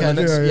minute.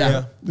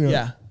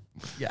 Yeah.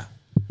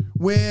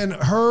 When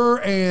her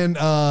and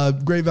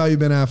Great Value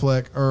Ben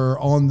Affleck are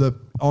on the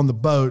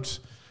boat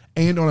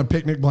and on a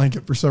picnic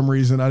blanket for some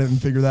reason, I didn't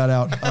figure that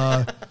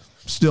out.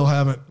 Still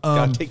haven't.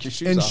 Gotta take your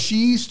shoes and off.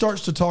 She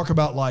starts to talk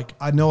about like,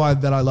 I know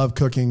that I love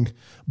cooking,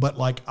 but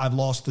like I've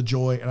lost the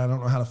joy and I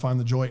don't know how to find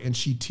the joy. And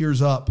she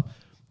tears up.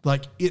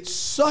 Like it's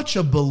such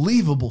a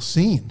believable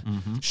scene.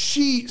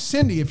 Mm-hmm.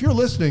 Cindy, if you're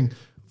listening,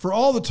 for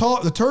all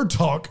the turd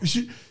talk,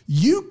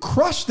 you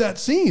crushed that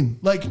scene.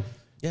 Like.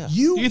 Yeah.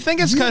 You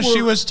think it's because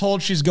she was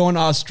told she's going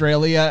to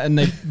Australia and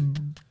they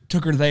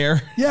took her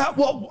there? Yeah,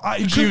 well,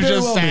 she was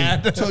just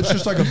sad. So it's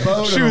just like a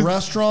boat and a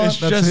restaurant.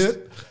 That's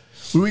it.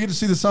 Will we get to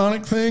see the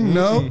Sonic thing?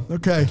 No?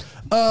 Okay.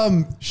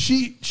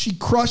 She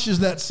crushes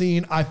that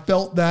scene. I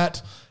felt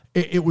that.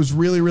 It was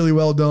really, really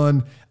well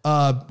done.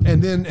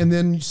 And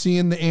then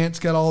seeing the ants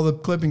got all the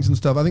clippings and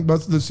stuff. I think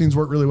both of those scenes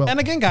work really well. And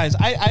again, guys,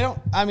 I don't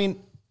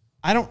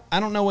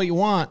know what you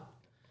want.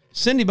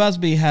 Cindy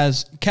Busby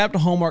has kept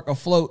Hallmark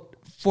afloat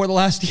for the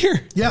last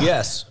year. Yeah.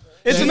 Yes.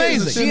 It's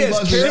amazing. She has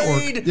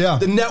carried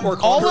the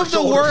network all on her of the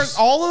shoulders.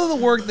 all of the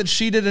work that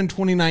she did in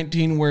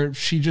 2019 where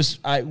she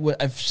just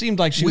it seemed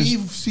like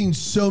We've seen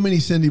so many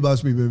Cindy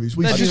Busby movies.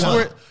 We've seen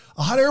a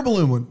hot air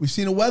balloon one. We've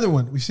seen a weather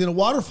one. We've seen a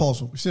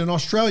waterfalls one. We've seen an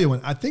Australia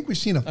one. I think we've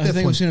seen a fifth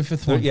one. We've seen a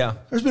fifth one. Yeah.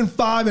 There's been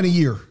 5 in a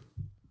year.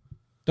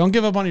 Don't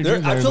give up on your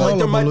dreams. I feel like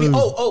there might be.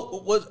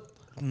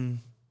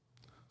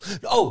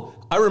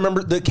 I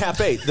remember the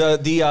cafe,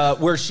 the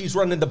where she's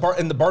running the bar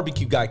and the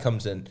barbecue guy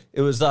comes in.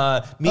 It was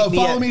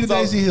Follow Me to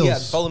Daisy Hills. Yeah,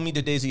 Follow Me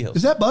to Daisy Hills.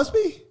 Is that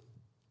Busby?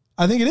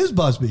 I think it is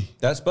Busby.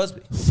 That's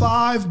Busby.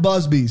 5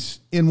 Busbys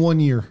in 1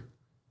 year.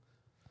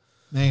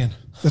 Man,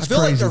 that's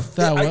crazy.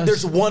 Like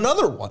there's one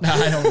other one.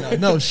 I don't know.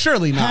 No,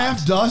 surely not.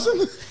 Half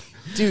dozen?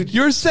 Dude,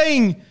 you're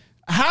saying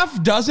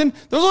half dozen?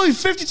 There's only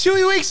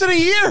 52 weeks in a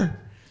year.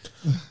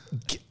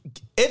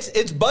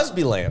 It's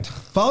Busby land.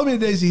 Follow Me to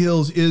Daisy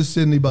Hills is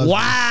Cindy Busby.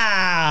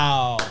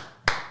 Wow.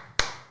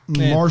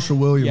 Man. Marshall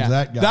Williams,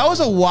 that guy. That was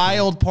a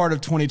wild part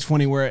of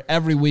 2020 where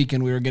every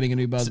weekend we were getting a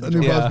new Busby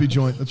joint. Busby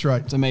joint. That's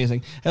right. It's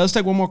amazing. Hey, let's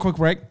take one more quick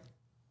break.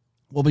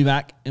 We'll be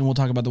back and we'll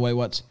talk about the Wait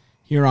What's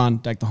here on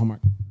Deck the Hallmark.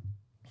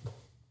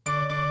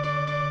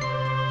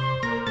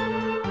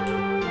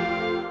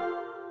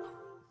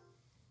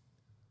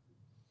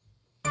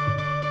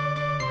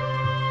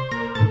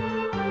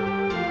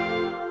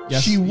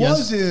 Yes, she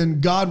was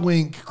in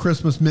Godwink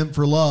Christmas Meant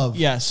for Love.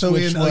 Yes. So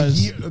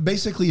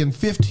basically in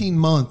 15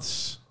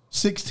 months,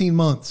 16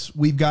 months,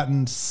 we've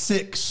gotten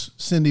 6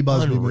 Cindy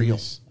Busby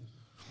movies.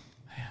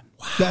 Man,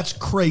 wow. That's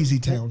crazy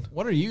town.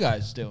 What are you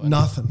guys doing?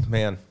 Nothing.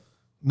 Man.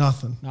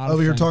 Nothing.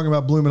 Over here talking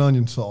about blooming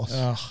onion sauce.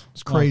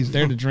 It's crazy.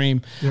 Dare to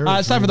dream.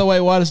 It's time for the Wait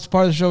What. It's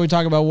part of the show we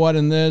talk about what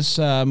in this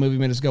movie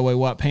made us go wait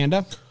what,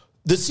 Panda?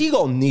 The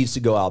Seagull needs to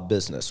go out of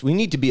business. We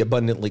need to be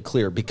abundantly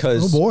clear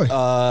because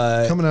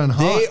coming on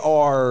hot.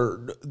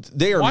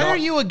 They are. Why not, are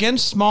you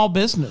against small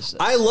businesses?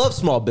 I love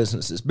small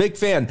businesses. Big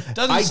fan.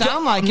 Doesn't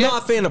sound like it. I'm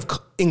not a fan of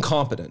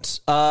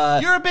incompetence.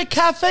 You're a big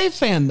cafe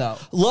fan, though.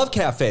 Love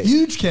cafes.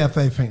 Huge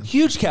cafe fan.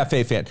 Huge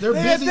cafe fan. They're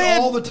busy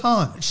all the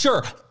time.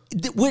 Sure.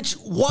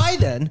 Why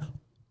then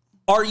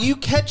are you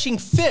catching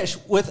fish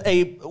with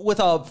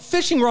a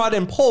fishing rod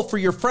and pole for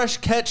your fresh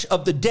catch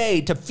of the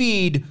day to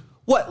feed?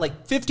 What,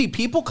 like 50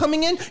 people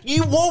coming in?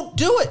 You won't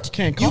do it.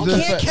 Can't call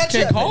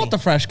it the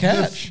fresh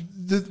catch.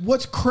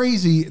 What's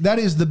crazy, that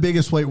is the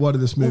biggest wait what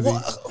of this movie.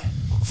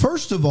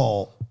 First of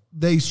all,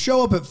 they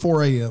show up at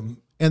 4 a.m.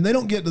 and they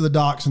don't get to the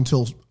docks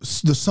until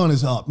the sun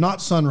is up,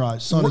 not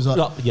sunrise. Sun is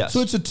up. Yes.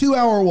 So it's a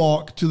 2-hour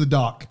walk to the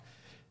dock.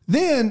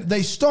 Then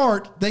they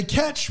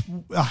catch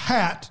a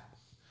hat,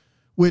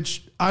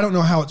 which I don't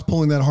know how it's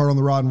pulling that hard on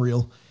the rod and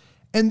reel.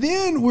 And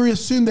then we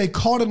assume they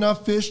caught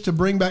enough fish to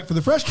bring back for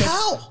the fresh catch.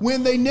 How?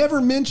 When they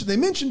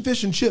mention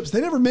fish and chips.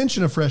 They never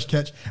mention a fresh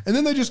catch. And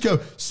then they just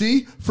go,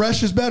 see,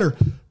 fresh is better.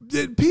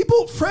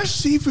 Fresh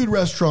seafood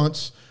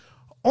restaurants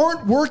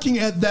aren't working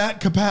at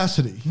that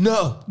capacity.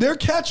 No. They're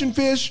catching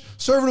fish,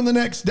 serving them the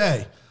next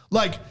day.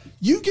 Like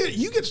you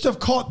get stuff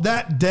caught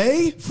that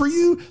day for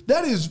you.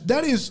 That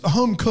is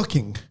home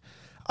cooking.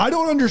 I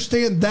don't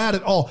understand that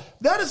at all.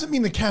 That doesn't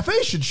mean the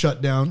cafe should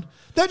shut down.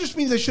 That just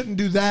means they shouldn't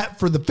do that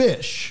for the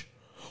fish.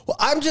 Well,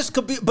 I'm just,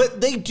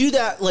 but they do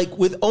that like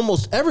with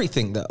almost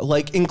everything though,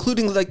 like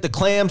including like the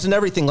clams and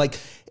everything. Like,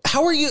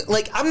 how are you?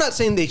 Like, I'm not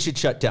saying they should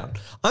shut down.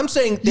 I'm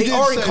saying they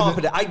are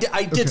incompetent. I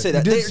did say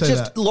that. They're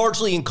just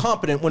largely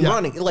incompetent when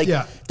running. Like,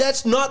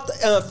 that's not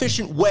an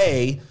efficient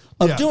way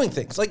of doing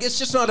things. Like, it's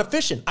just not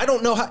efficient. I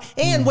don't know how.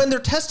 And when they're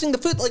testing the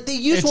food, like they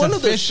use one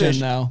of those fish.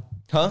 Though.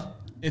 Huh?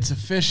 It's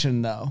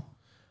efficient though.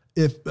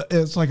 If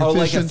it's like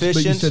efficient,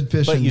 but you said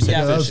fishing. But you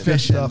said that was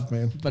fish fishing. stuff,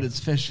 man. But it's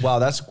fishing. Wow,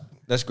 that's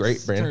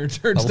great, Brandon.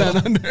 Turds down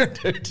under.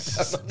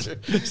 So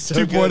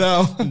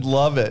 2.0.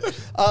 Love it.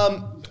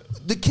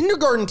 The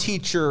kindergarten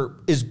teacher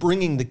is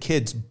bringing the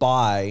kids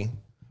by,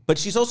 but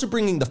she's also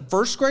bringing the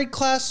first grade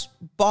class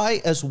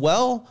by as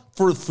well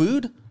for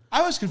food.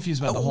 I was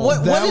confused about the whole.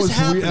 What is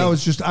happening? I didn't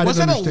understand. Was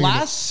that a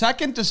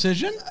last-second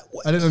decision?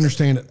 I didn't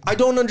understand it. I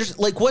don't understand.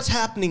 Like, what's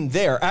happening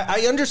there?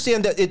 I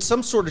understand that it's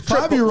some sort of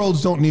trip.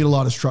 5-year-olds don't need a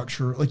lot of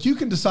structure. Like, you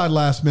can decide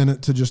last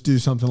minute to just do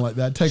something like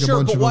that. Take a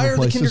bunch of but why other are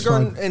the places,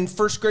 kindergarten and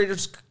first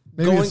graders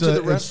Maybe going to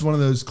the rest? It's one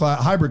of those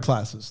hybrid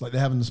classes like they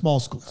have in the small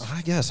schools.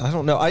 I guess. I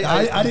don't know.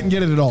 I didn't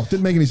get it at all.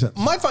 Didn't make any sense.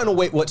 My final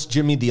weight, what's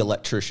Jimmy the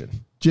electrician?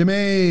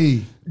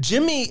 Jimmy,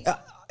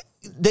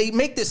 they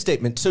make this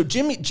statement. So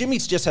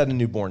Jimmy's just had a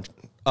newborn.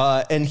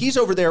 And he's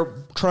over there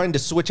trying to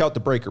switch out the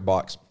breaker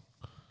box.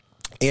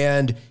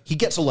 And he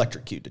gets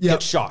electrocuted,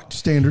 gets shocked.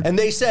 Standard. And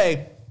they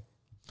say,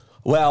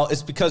 well,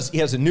 it's because he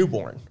has a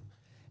newborn.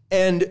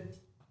 And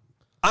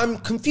I'm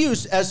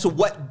confused as to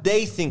what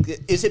they think.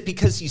 Is it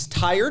because he's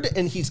tired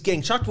and he's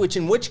getting shocked?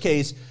 In which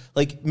case,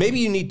 like, maybe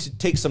you need to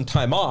take some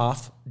time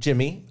off,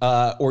 Jimmy,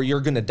 or you're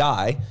going to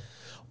die.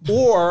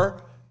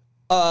 Or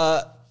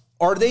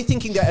are they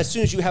thinking that as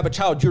soon as you have a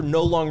child, you're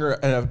no longer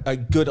a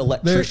good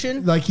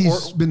electrician?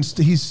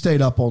 He's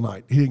stayed up all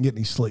night. He didn't get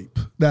any sleep.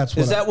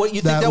 Is that what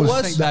you think that was?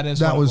 I think that is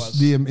that what was it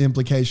was. the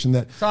implication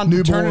that on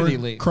paternity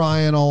leave.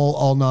 Crying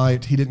all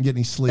night. He didn't get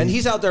any sleep. And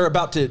he's out there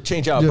about to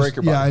change out a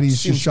breaker box. Yeah, and he's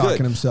Seems just shocking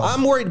good. himself.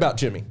 I'm worried about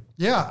Jimmy.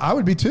 Yeah, I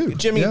would be too.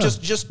 Jimmy,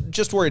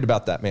 just worried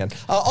about that, man.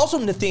 Also,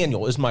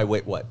 Nathaniel is my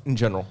wait what in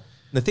general.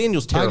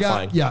 Nathaniel's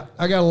terrifying.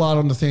 I got a lot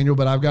on Nathaniel,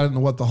 but I've got it in the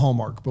what the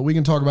hallmark. But we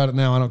can talk about it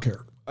now. I don't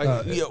care.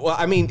 Well,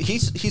 I mean,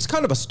 he's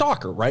kind of a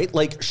stalker, right?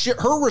 Like,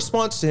 her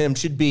response to him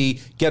should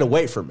be, "Get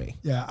away from me."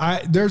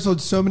 Yeah, there's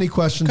so many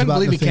questions Couldn't about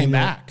believe Nathaniel. he came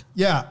back.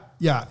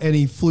 Yeah, and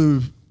he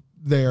flew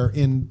there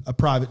in a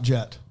private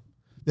jet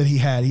that he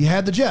had. He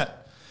had the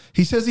jet.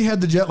 He says he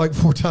had the jet like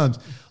 4 times.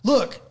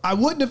 Look, I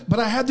wouldn't have, but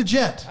I had the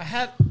jet.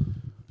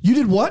 You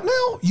did what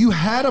now? You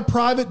had a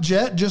private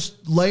jet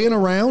just laying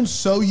around,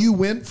 so you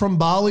went from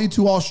Bali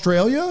to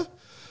Australia?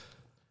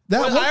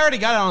 I already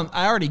got it on.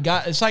 I already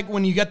got. It's like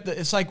when you get the.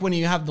 It's like when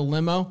you have the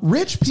limo.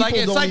 Rich people.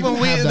 It's like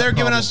when they're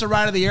giving us the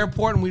ride to the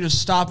airport and we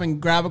just stop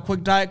and grab a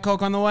quick Diet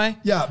Coke on the way.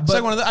 Yeah, it's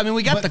like one of the. I mean,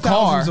 we got the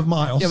car. Thousands of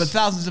miles. Yeah, but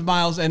thousands of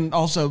miles and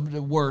also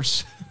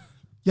worse.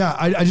 Yeah,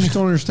 I just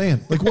don't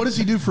understand. Like, what does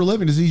he do for a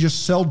living? Does he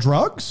just sell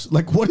drugs?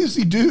 Like, what does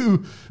he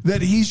do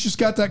that he's just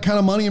got that kind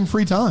of money and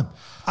free time?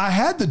 I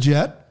had the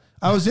jet.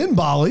 I was in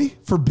Bali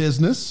for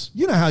business.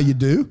 You know how you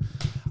do.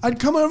 I'd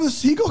come out of the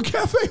Seagull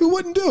Cafe. Who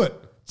wouldn't do it?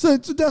 So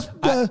it's a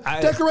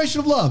declaration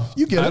of love.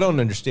 You get it. I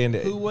don't understand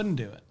it. Who wouldn't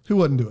do it? Who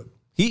wouldn't do it?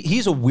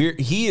 He's a weird.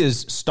 He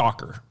is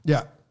stalker.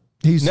 Yeah.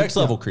 He's next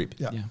level creep.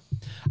 Yeah.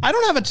 I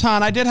don't have a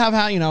ton. I did have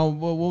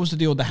what was the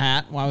deal with the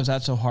hat? Why was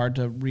that so hard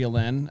to reel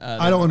in?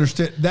 I don't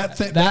understand that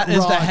thing. That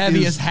is the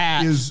heaviest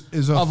hat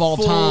is of all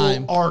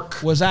time.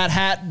 Arc. Was that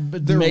hat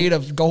made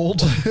of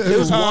gold? It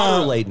was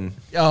water laden.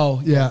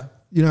 Oh yeah.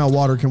 You know how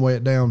water can weigh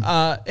it down.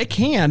 It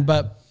can,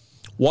 but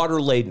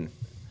water laden.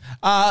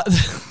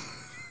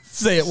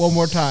 Say it one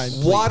more time.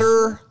 Please.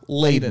 Water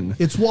laden.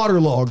 It's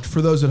waterlogged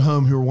for those at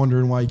home who are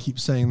wondering why you keep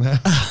saying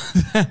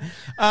that.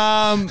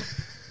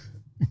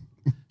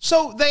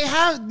 So they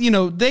have,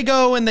 they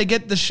go and they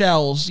get the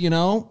shells,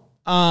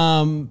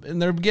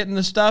 and they're getting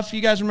the stuff.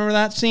 You guys remember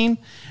that scene?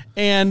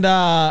 And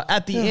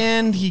at the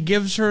end, he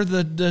gives her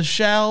the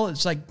shell.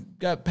 It's like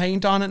got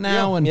paint on it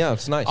now. Yeah,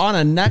 it's nice. On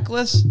a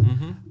necklace.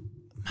 Mm-hmm.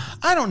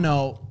 I don't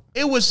know.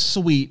 It was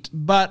sweet,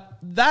 but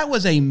that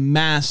was a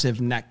massive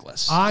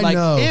necklace. I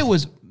know. It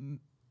was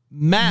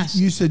massive.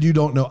 You said you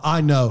don't know.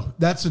 I know.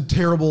 That's a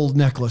terrible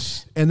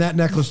necklace. And that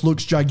necklace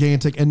looks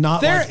gigantic and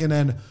not like in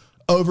an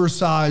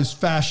oversized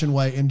fashion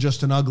way in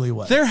just an ugly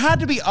way. There had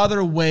to be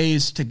other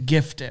ways to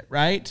gift it,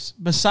 right?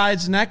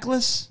 Besides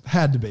necklace?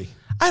 Had to be.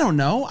 I don't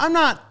know. I'm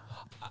not.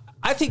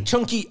 I think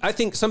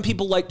some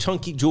people like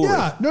chunky jewelry.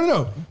 Yeah,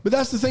 no. But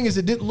that's the thing is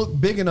it didn't look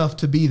big enough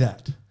to be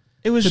that.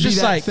 It was to just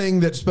be that like thing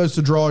that's supposed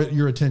to draw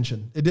your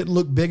attention. It didn't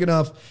look big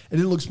enough. It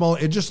didn't look small.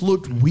 It just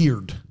looked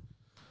weird.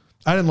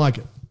 I didn't like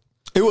it.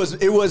 It was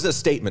a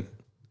statement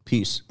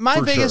piece.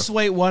 my biggest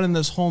weight one in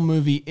this whole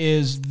movie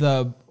is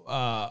the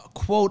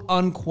quote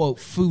unquote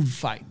food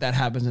fight that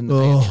happens in the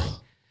pantry.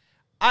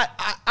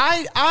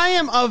 I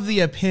am of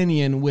the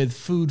opinion with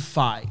food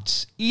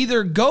fights,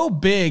 either go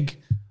big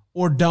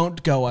or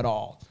don't go at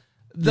all.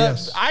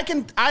 I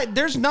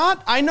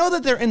know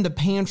that they're in the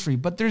pantry,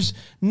 but there's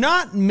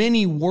not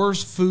many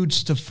worse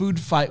foods to food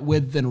fight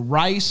with than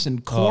rice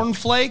and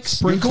cornflakes.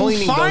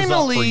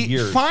 Finally,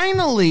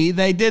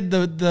 they did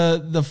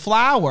the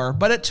flour,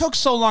 but it took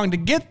so long to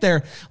get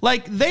there.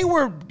 Like they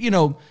were,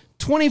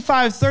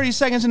 25, 30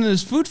 seconds into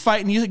this food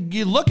fight, and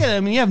you look at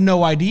them and you have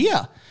no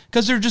idea.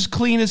 Because they're just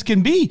clean as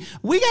can be.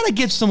 We got to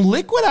get some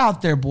liquid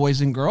out there,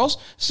 boys and girls.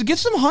 So get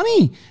some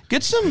honey,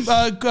 get some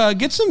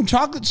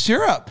chocolate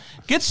syrup,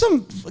 get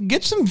some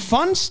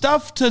fun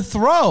stuff to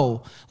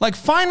throw. Like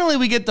finally,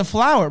 we get the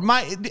flour.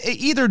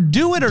 Either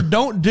do it or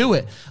don't do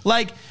it.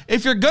 Like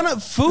if you're gonna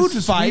food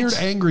fight, weird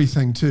angry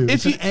thing too.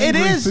 It's an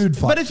angry food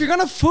fight. But if you're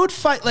gonna food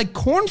fight, like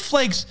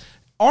cornflakes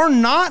are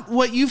not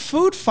what you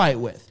food fight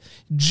with.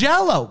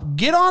 Jell-O,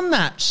 get on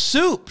that.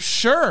 Soup,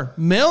 sure.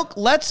 Milk,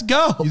 let's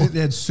go. You think they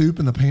had soup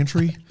in the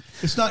pantry?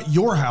 It's not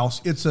your house.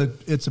 It's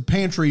a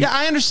pantry. Yeah,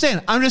 I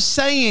understand. I'm just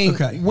saying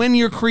when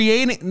you're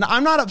creating,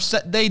 I'm not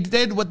upset. They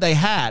did what they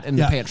had in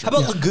the pantry. How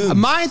about legumes?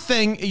 My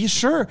thing,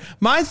 sure.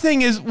 My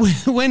thing is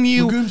when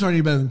you legumes aren't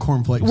any better than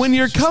cornflakes. When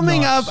you're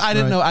coming up, I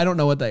don't know. I don't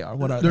know what they are.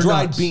 What are they?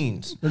 Dried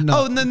beans?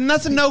 Oh, then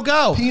that's a no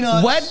go.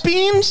 Peanuts. Wet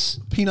beans?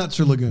 Peanuts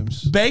or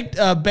legumes?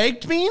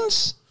 Baked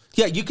beans?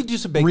 Yeah, you could do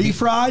some baked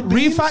refried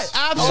beans.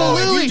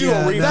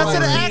 Absolutely. That's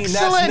an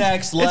excellent.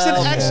 That's next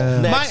level.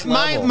 Next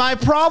level. My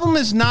problem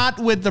is not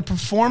with the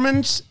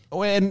performance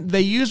when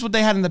they use what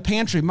they had in the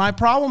pantry. My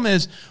problem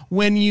is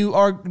when you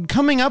are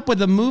coming up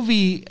with a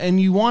movie and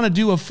you want to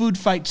do a food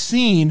fight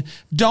scene,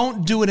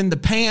 don't do it in the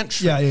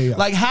pantry. Yeah.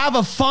 Like have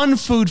a fun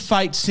food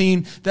fight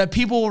scene that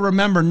people will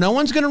remember. No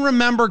one's going to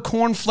remember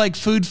cornflake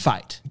food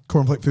fight.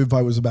 Cornflake food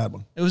fight was a bad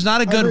one. It was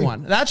not a good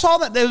one. That's all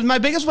that. It was my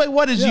biggest weight.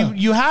 What is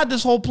you had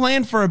this whole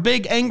plan for a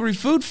big angry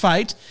food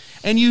fight,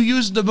 and you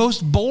used the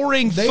most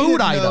boring food items.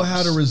 They didn't know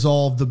how to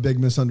resolve the big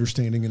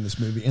misunderstanding in this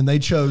movie, and they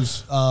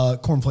chose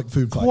cornflake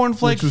food fight,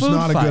 which was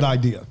not a good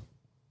idea.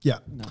 Yeah,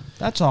 no,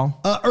 that's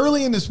all.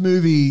 Early in this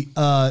movie,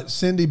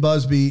 Cindy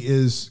Busby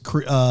is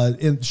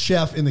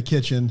chef in the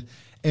kitchen,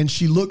 and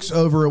she looks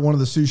over at one of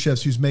the sous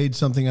chefs who's made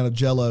something out of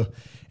Jell-O,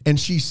 and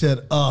she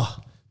said,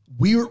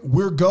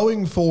 we're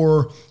going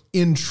for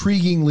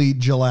intriguingly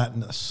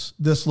gelatinous.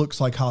 This looks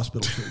like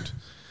hospital food.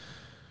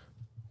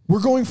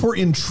 We're going for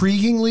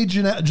intriguingly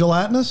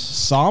gelatinous.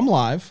 Saw 'em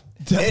live.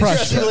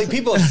 Interestingly,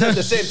 people have said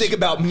the same thing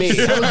about me.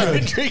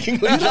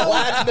 Intriguingly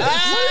gelatinous.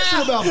 What is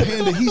it about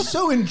Panda? He's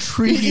so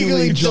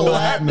intriguingly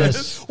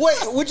gelatinous. Wait,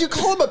 would you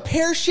call him a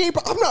pear shape?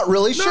 I'm not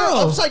really sure.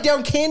 No. Upside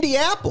down candy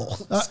apple.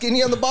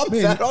 Skinny on the bottom,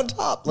 fat on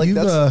top. Like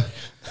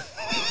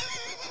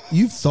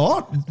you've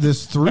thought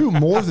this through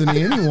more than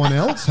anyone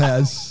else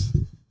has.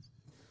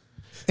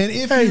 And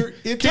if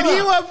can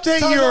you update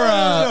your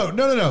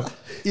No.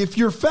 If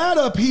you're fat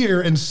up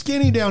here and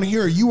skinny down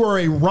here, you are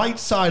a right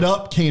side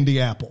up candy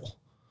apple.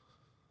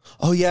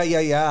 Oh yeah.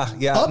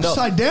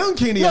 Upside down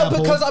candy apple.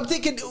 No, because I'm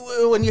thinking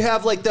when you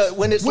have like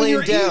when it's laying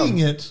you're down. Eating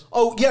it.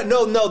 Oh yeah,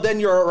 no. Then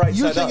you're right.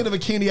 You're thinking of a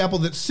candy apple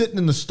that's sitting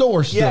in the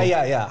store still.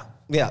 Yeah.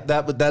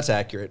 That's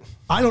accurate.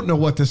 I don't know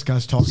what this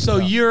guy's talking about. So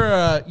you're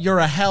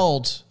a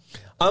held.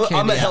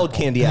 I'm a held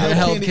candy apple.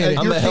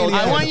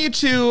 I want you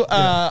to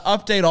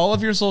update all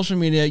of your social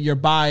media, your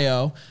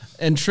bio,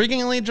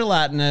 intriguingly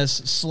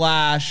gelatinous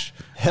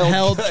 /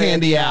 held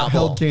candy apple.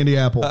 Held candy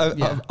apple.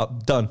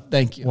 Done.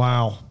 Thank you.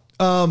 Wow.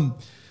 The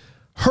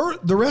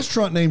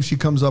restaurant name she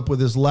comes up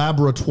with is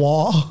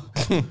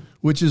Laboratoire,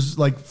 which is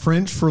like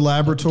French for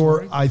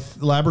laboratory.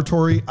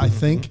 Laboratory, I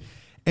think.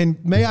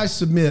 And may I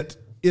submit,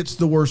 it's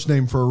the worst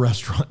name for a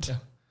restaurant. Yeah.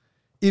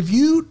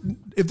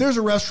 If there's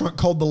a restaurant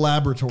called The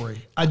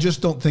Laboratory, I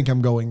just don't think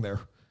I'm going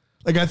there.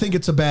 Like, I think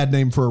it's a bad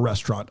name for a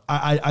restaurant.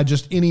 I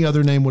just, any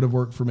other name would have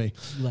worked for me.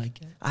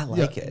 Like it. I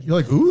like it. You're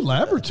like, ooh,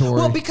 laboratory.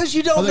 Well, because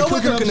you don't know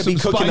what they're going to be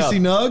cooking spicy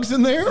nugs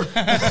in there.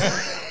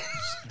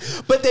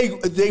 But they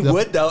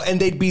would though, and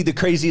they'd be the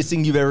craziest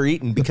thing you've ever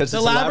eaten because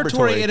it's a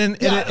laboratory.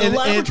 The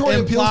laboratory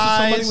appeals to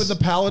somebody with the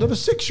palate of a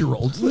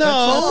 6-year-old.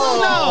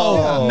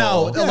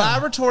 No. The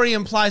laboratory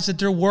implies that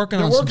they're working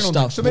on some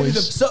stuff. So maybe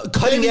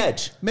cutting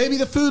edge. Maybe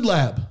the food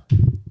lab.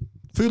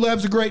 Food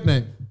lab's a great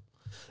name.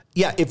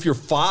 Yeah, if you're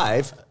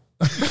 5.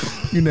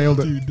 You nailed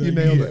it. You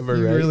nailed it. You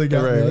really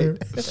got me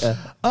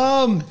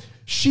there.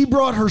 She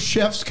brought her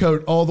chef's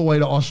coat all the way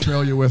to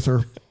Australia with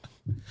her.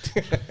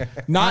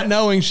 Not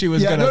knowing she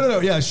was going to. No.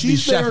 Yeah,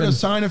 she's there to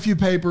sign a few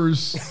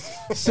papers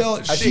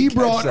So she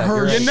brought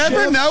her. You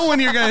never know when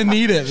you're going to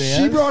need it,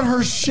 man. She brought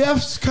her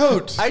chef's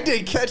coat. I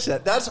did catch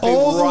that. That's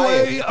all the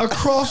way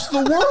across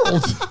the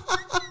world.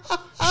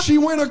 She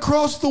went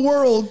across the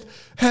world,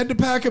 had to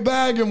pack a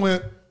bag, and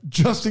went,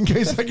 just in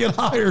case I get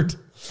hired.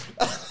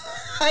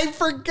 I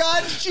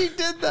forgot she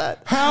did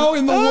that. How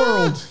in the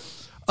world?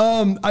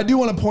 I do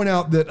want to point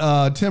out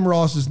that Tim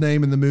Ross's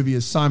name in the movie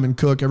is Simon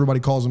Cook. Everybody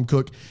calls him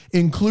Cook,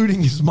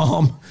 including his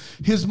mom.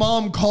 His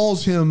mom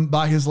calls him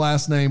by his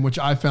last name, which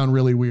I found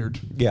really weird.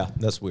 Yeah,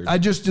 that's weird.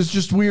 It's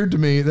just weird to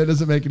me. That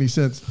doesn't make any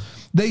sense.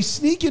 They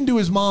sneak into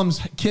his mom's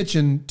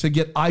kitchen to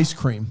get ice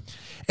cream,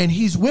 and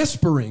he's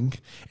whispering,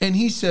 and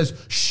he says,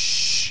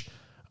 shh,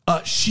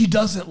 she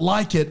doesn't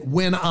like it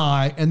when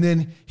and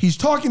then he's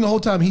talking the whole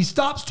time. He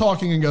stops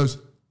talking and goes,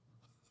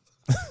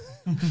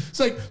 it's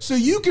like, so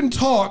you can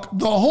talk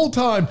the whole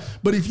time,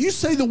 but if you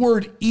say the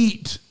word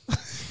eat,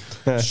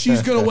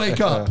 she's going to wake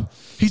up.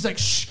 He's like,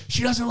 shh,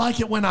 she doesn't like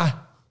it when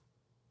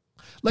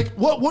like,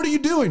 what are you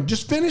doing?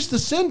 Just finish the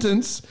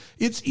sentence.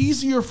 It's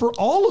easier for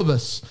all of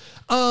us.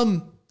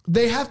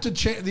 They have to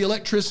change, the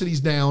electricity's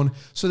down,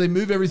 so they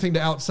move everything to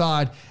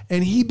outside,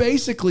 and he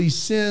basically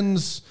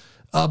sends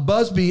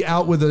Busby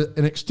out with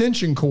an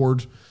extension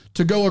cord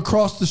to go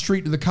across the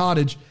street to the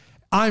cottage.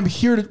 I'm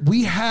here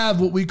we have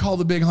what we call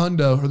the big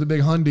hundo or the big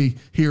Hyundai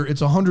here.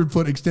 It's a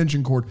 100-foot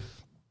extension cord.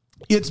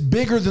 It's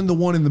bigger than the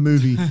one in the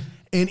movie,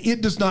 and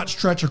it does not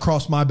stretch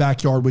across my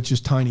backyard, which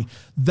is tiny.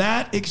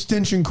 That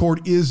extension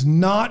cord is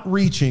not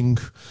reaching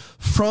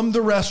from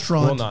the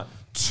restaurant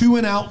to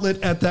an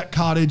outlet at that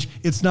cottage.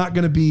 It's not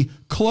going to be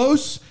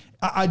close.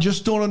 I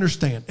just don't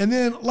understand. And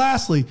then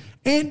lastly,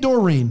 Aunt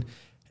Doreen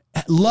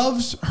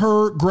loves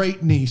her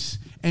great niece,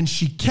 and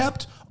she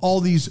kept all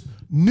these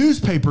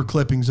newspaper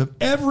clippings of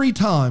every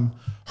time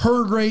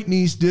her great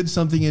niece did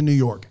something in New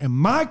York. And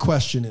my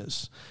question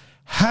is,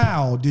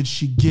 how did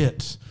she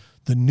get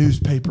the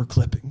newspaper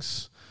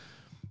clippings?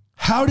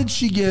 How did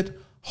she get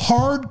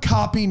hard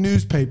copy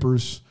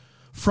newspapers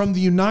from the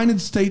United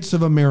States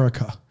of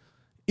America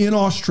in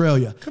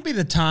Australia? Could be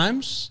the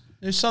Times.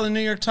 You saw the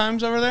New York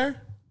Times over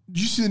there?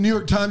 Did you see the New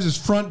York Times is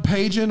front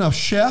paging a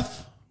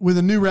chef with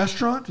a new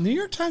restaurant? New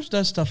York Times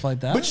does stuff like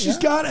that. But she's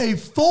got a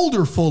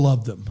folder full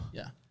of them.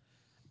 Yeah.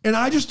 And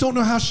I just don't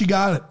know how she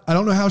got it. I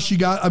don't know how she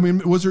got, I mean,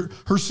 was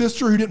her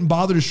sister who didn't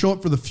bother to show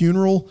up for the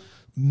funeral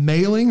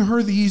mailing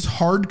her these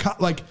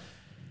like,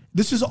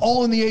 this is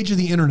all in the age of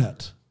the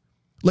internet.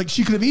 Like,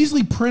 she could have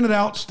easily printed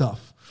out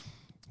stuff.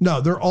 No,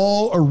 they're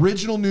all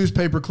original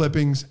newspaper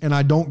clippings, and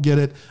I don't get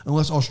it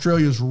unless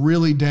Australia's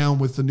really down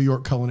with the New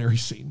York culinary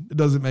scene. It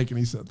doesn't make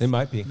any sense. They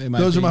might be.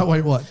 Those are my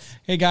wait what.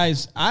 Hey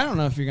guys, I don't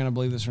know if you're going to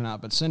believe this or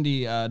not, but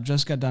Cindy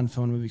just got done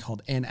filming a movie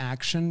called In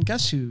Action.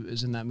 Guess who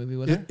is in that movie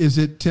with her? Is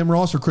it Tim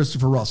Ross or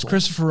Christopher Russell?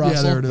 Christopher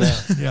Russell. Yeah, there it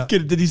is. Yeah.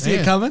 Did he see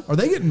it coming? Are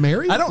they getting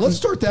married? Let's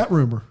start that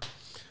rumor.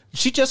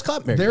 She just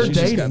got married. They're She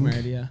dating. just got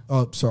married, yeah.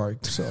 Oh, sorry,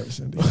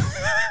 Cindy.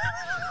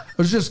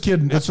 I was just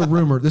kidding. It's a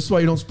rumor. This is why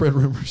you don't spread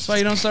rumors. That's why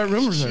you don't start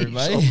rumors,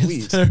 everybody.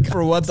 Jeez,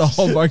 For what the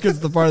Hallmark is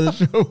the part of the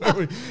show where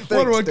we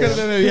wonder what could have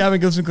been. Maybe haven't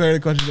given some clarity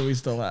to questions that we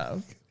still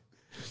have.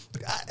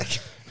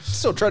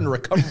 Still trying to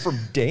recover from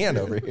Dan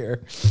over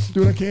here.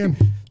 Do what I can.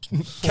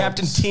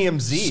 Captain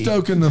TMZ.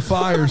 Stoking the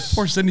fires.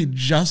 Poor Cindy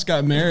just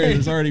got married.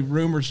 There's already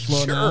rumors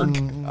floating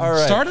around. All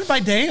right. Started by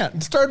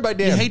Dan. Started by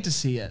Dan. You hate to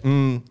see it.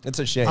 It's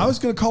a shame. I was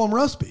going to call him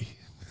Rusby.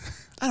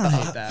 I don't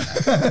hate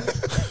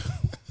that.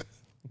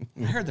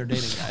 I heard they're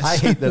dating, guys. I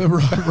hate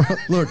that.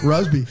 Look,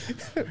 Rusby.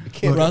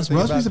 Can't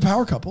Rusby's a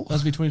power couple.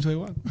 Must be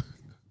 2021.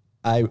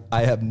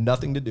 I have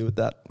nothing to do with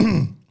that.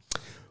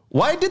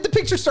 Why did the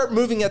picture start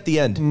moving at the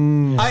end?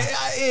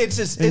 It's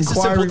a simple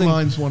Inquiring thing.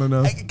 minds want to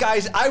know.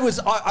 Guys,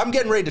 I'm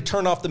getting ready to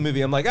turn off the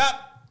movie. I'm like,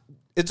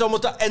 it's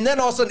almost done. And then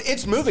all of a sudden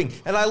it's moving.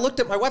 And I looked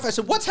at my wife. I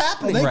said, what's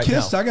happening They right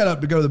kissed. now? I got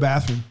up to go to the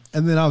bathroom,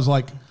 and then I was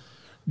like,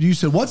 you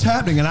said, what's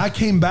happening? And I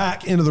came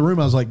back into the room.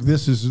 I was like,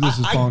 this is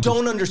bonkers. I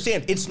don't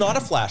understand. It's not a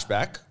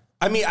flashback.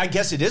 I mean, I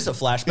guess it is a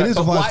flashback. It is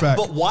a flashback.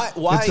 But why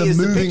It's a is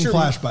the moving picture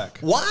flashback.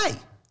 Why?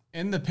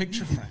 In the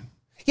picture frame.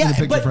 Yeah,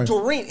 but frame.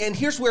 Doreen, and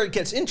here's where it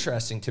gets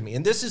interesting to me,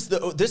 and this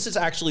is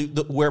actually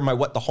where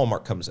the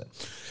hallmark comes in.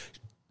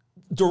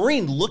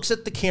 Doreen looks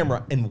at the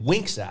camera and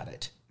winks at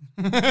it,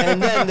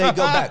 and then they go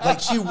back. Like,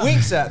 she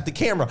winks at the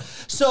camera.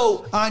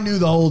 So I knew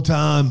the whole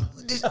time.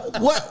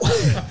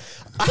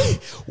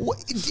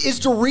 what is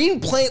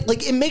Doreen playing?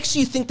 Like, it makes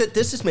you think that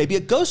this is maybe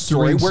a ghost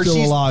story Doreen's where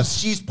still alive.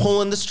 she's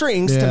pulling the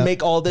strings to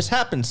make all this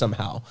happen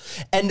somehow,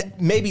 and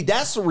maybe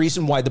that's the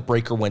reason why the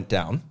breaker went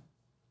down.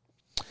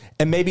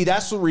 And maybe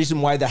that's the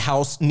reason why the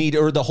house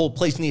the whole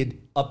place needed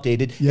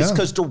updated. Yeah. It's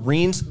because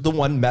Doreen's the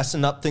one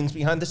messing up things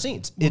behind the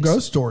scenes. It's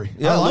ghost story.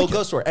 Yeah, I a like little it.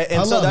 ghost story. I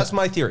And so love that's it.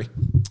 my theory.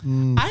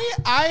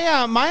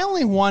 My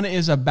only one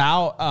is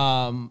about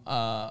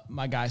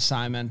my guy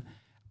Simon.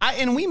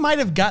 And we might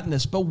have gotten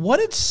this, but what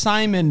did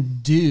Simon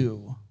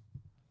do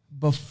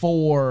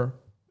before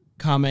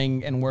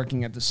coming and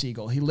working at the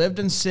Seagull? He lived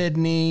in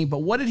Sydney, but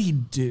what did he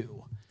do?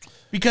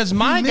 Because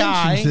my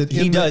guy, mentions it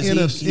He in does the- in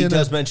a- he in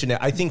does a- mention it.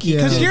 I think he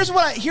Yeah. because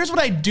here's what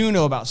I do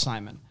know about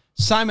Simon.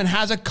 Simon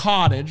has a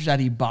cottage that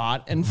he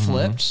bought and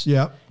flips.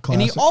 Yep,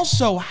 And he classic.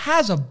 also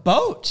has a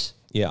boat.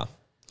 Yeah.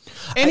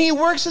 And he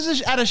works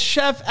as a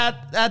chef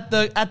at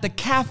the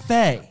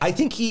cafe. I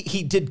think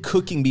he did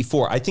cooking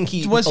before. I think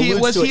he Was he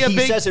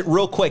says it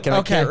real quick, and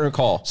I can't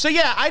recall. So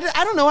yeah, I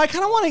don't know. I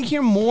kind of want to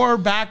hear more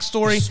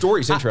backstory. The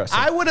story's interesting.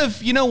 I would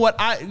have, you know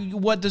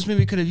what this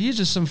movie could have used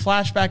is some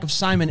flashback of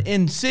Simon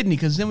in Sydney,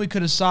 because then we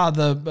could have saw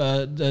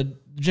the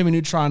Jimmy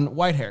Neutron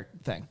white hair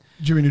thing.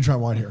 Jimmy Neutron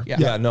white hair.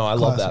 Yeah, no, I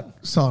love Classic.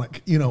 that.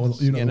 Sonic. You know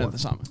into what. the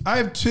Sonic. I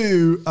have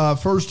two.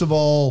 First of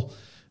all,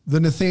 the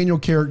Nathaniel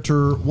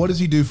character. What does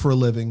he do for a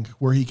living?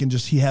 Where he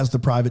has the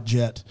private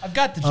jet. I've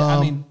got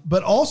the.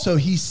 But also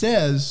he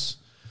says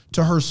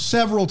to her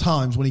several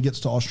times when he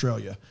gets to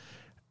Australia,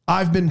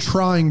 "I've been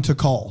trying to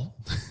call."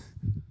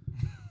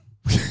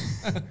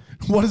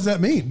 What does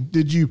that mean?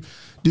 Did you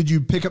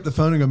pick up the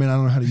phone and go, "Man, I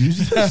don't know how to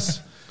use this"?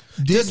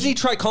 Doesn't he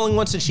try calling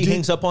once and she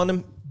hangs up on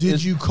him?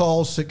 Did you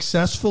call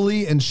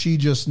successfully and she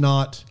just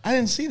not? I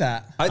didn't see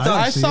that.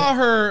 I saw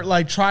her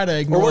like try to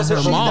ignore was it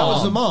her she? mom. That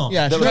was the mom.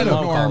 Yeah, That she was tried to the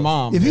mom ignore her calling.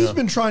 mom. If he's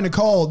been trying to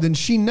call, then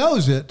she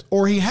knows it,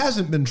 or he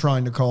hasn't been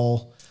trying to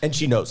call. And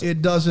she knows it.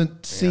 It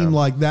doesn't seem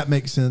like that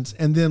makes sense.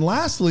 And then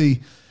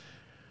lastly,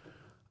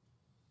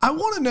 I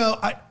want to know.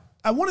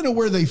 I want to know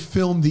where they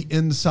filmed the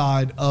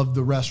inside of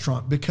the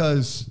restaurant,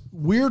 because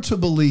we're to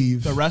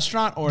believe The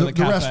restaurant or the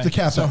cafe? the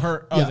cafe. So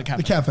the cafe.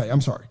 The cafe.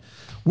 I'm sorry.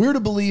 We're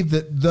to believe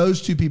that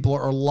those two people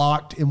are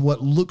locked in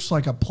what looks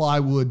like a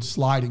plywood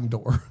sliding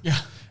door. Yeah.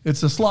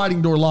 It's a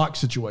sliding door lock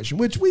situation,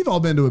 which we've all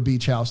been to a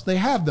beach house. They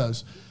have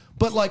those.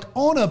 But like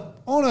on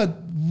a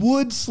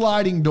wood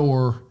sliding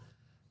door,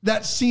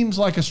 that seems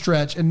like a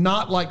stretch and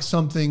not like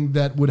something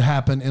that would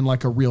happen in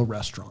like a real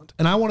restaurant.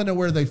 And I want to know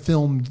where they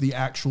filmed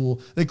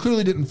they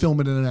clearly didn't film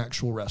it in an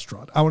actual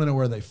restaurant. I want to know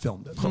where they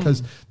filmed it,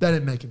 because that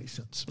didn't make any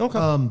sense.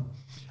 Okay.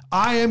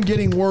 I am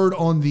getting word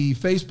on the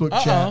Facebook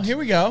chat. Here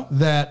we go.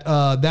 That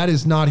that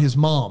is not his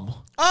mom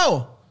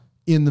Oh,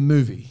 in the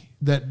movie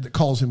that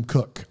calls him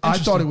Cook. I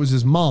thought it was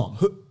his mom.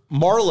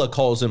 Marla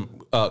calls him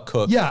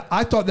Cook. Yeah,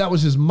 I thought that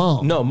was his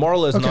mom. No,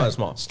 Marla is not his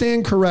mom.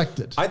 Stand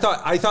corrected. I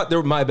thought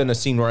there might have been a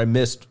scene where I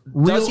missed.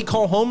 Does he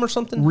call home or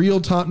something?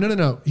 Real time.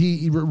 No.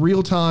 He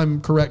real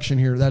time correction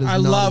here. That is. I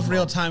not love his mom.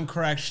 real time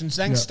corrections.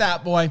 Thanks, Yeah.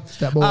 Stat Boy.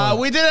 Stat Boy.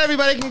 We did it,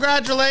 everybody.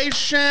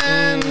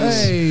 Congratulations.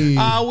 Hey.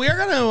 We are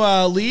going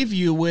to leave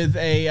you with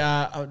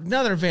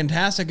another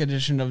fantastic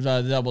edition of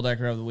the Double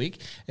Decker of the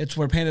Week. It's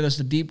where Panda does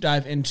the deep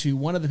dive into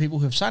one of the people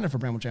who have signed up for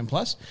Bramble Jam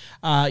Plus.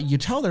 You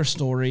tell their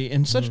story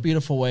in such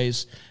beautiful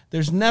ways.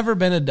 There's never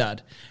been a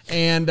dud.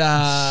 And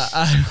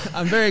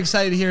I'm very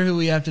excited to hear who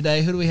we have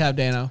today. Who do we have,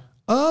 Dano?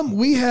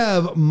 We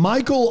have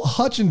Michael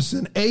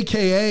Hutchinson,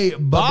 a.k.a.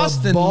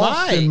 Boston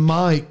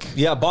Mike.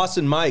 Yeah,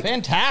 Boston Mike.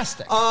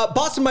 Fantastic.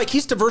 Boston Mike,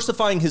 he's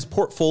diversifying his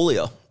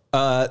portfolio.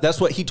 That's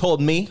what he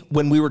told me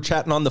when we were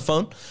chatting on the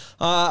phone.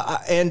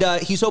 And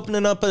he's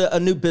opening up a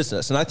new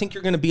business. And I think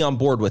you're going to be on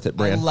board with it,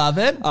 Brand. I love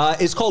it.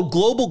 It's called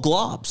Global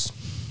Globs.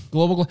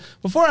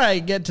 Before I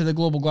get to the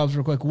Global Globs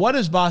real quick, what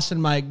does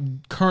Boston Mike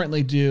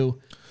currently do?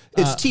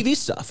 It's TV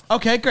stuff.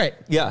 Okay, great.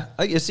 Yeah.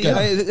 You see,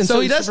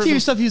 So he does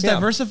TV stuff. He's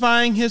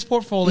diversifying his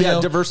portfolio.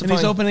 Yeah, diversifying. And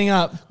he's opening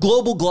up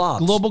Global Globs.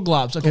 Global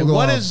Globs. Okay, Global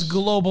what Globs. is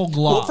Global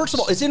Globs? Well, first of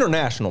all, it's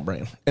international,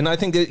 Brand, and I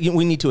think that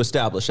we need to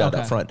establish that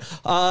up front.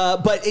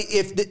 But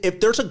if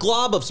there's a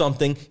glob of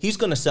something, he's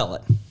going to sell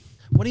it.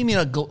 What do you mean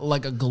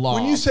like a glob?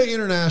 When you say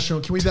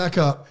international, can we back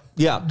up?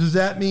 Yeah. Does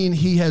that mean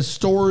he has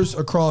stores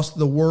across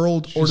the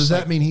world, or does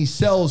that mean he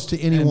sells to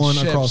anyone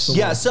ships. across the world?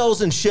 Yeah,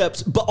 sells and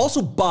ships, but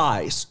also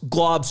buys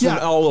globs from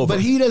all over.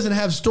 But he doesn't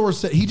have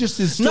stores. He just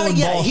is still Not in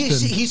yet.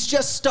 Boston. He's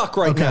just stuck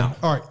right now.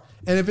 All right.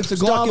 And if it's a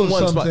Stuck glob in of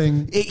one spot.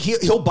 something,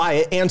 He'll buy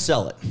it and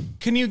sell it.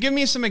 Can you give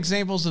me some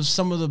examples of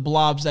some of the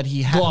blobs that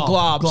he has?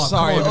 Glob.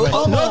 Sorry. Come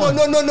on.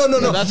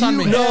 No. That's on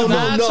me.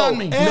 That's on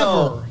me.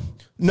 ever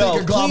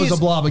think a glob is a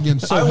blob again.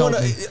 So help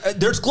me.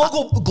 There's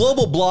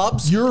global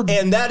blobs,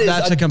 and that is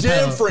That's a a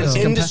different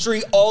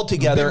industry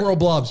altogether. Big world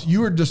blobs.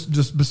 You were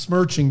just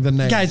besmirching the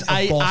name, Guys, of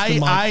Boston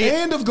Mike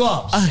and of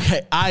globs.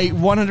 Okay, I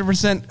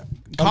 100%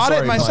 caught sorry,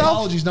 it Mike. myself.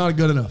 Apology's not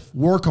good enough.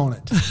 Work on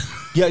it.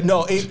 Yeah,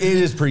 no, it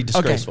is pretty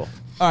disgraceful.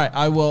 All right,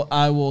 I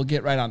will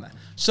get right on that.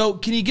 So,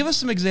 can you give us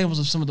some examples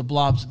of some of the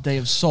blobs that they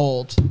have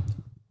sold?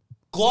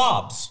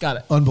 Globs. Got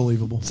it.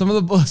 Unbelievable. Some of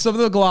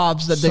the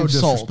globs that So they've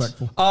sold.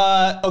 disrespectful.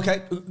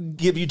 Okay,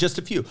 give you just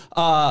a few.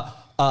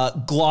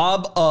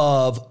 Glob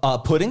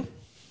of pudding.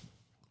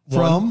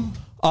 From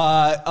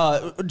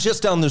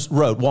Just down this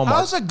road, Walmart.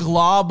 How's a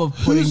glob of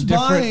pudding who's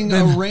different buying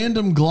than, a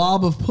random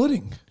glob of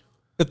pudding?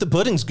 If the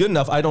pudding's good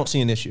enough, I don't see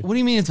an issue. What do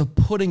you mean it's a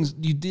pudding?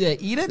 You eat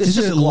it? It's Is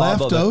just it a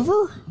glob left of it.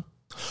 over?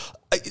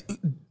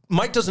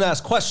 Mike doesn't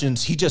ask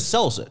questions; he just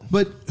sells it.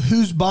 But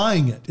who's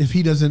buying it if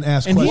he doesn't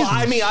ask And questions? Well,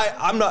 I mean,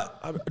 I'm not.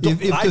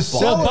 If I the bought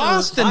seller- it.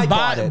 Boston I bought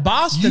bought it.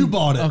 Boston. You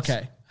bought it.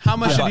 Okay. How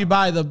much did you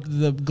buy the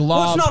glob?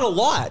 Well, it's not a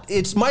lot.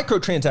 It's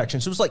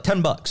microtransactions. It was like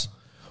 $10.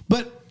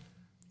 But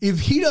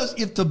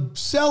If the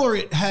seller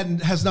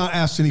has not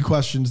asked any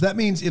questions, that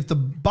means if the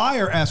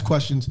buyer asks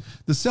questions,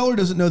 the seller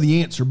doesn't know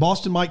the answer.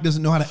 Boston Mike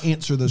doesn't know how to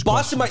answer those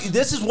Boston questions. Mike,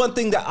 this is one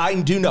thing that I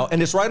do know,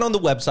 and it's right on the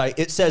website.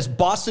 It says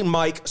Boston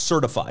Mike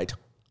certified.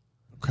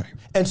 Okay.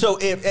 And so,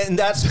 and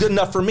that's good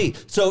enough for me.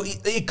 So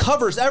it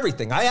covers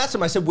everything. I asked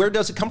him, I said, where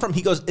does it come from?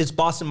 He goes, it's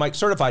Boston Mike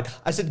certified.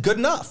 I said, good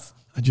enough.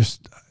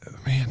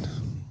 Man.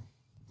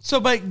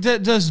 So, but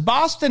does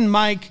Boston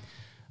Mike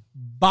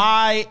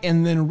buy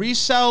and then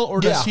resell, or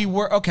does he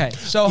work? Okay,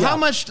 so how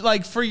much,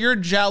 like for your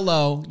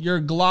Jell-O, your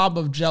glob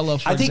of Jell-O?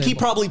 For I think he example?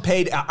 probably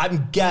paid.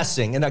 I'm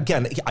guessing, and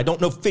again, I don't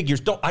know figures.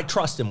 I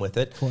trust him with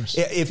it. Of course.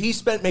 If he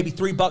spent maybe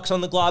 $3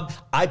 on the glob,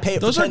 I pay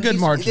it. Those for are 10. good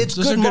margins. It's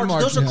Those good are good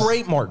margins. Those are margins.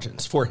 great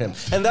margins for him,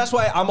 and that's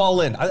why I'm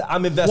all in.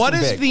 I'm investing. What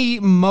is big. the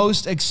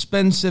most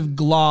expensive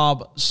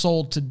glob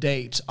sold to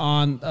date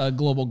on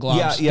Global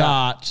Globs?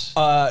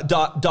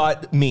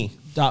 Dot me.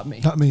 Not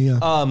me,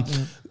 yeah.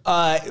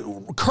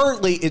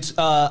 Currently, it's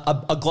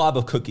a glob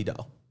of cookie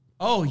dough.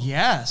 Oh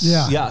yes.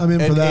 Yeah. I'm in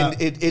for that.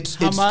 And it's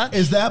How much?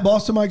 Is that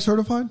Boston Mike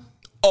certified?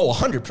 Oh,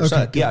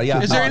 100%. Okay,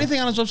 Yeah. Is there anything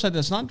on his website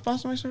that's not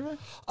Boston Mike certified?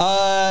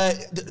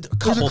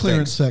 There's a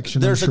clearance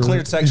section, There's I'm a sure.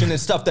 clearance section and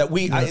stuff that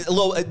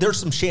there's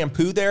some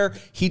shampoo there.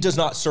 He does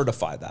not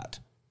certify that.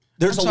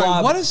 There's I'm a sorry,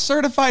 lot. what does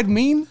certified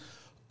mean?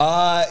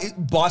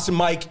 Boston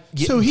Mike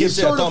So he gives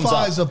it a thumbs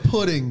certifies up. a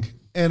pudding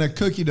and a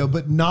cookie dough,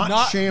 but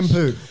not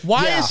shampoo.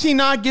 Why Yeah. is he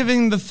not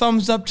giving the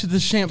thumbs up to the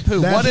shampoo?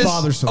 That's What is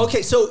bothersome.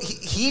 Okay, so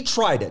he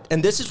tried it,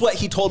 and this is what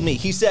he told me.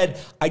 He said,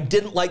 I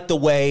didn't like the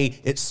way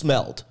it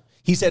smelled.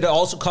 He said it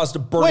also caused a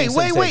burning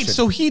Wait. sensation.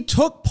 So he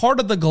took part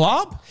of the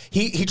glob?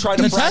 he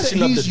tried a He's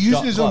fraction of the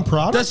using his own glob.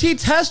 product? Does he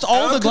test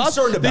all I'm the globs?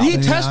 concerned Did about he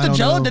it. test I the don't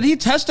Jell-O? know. Did he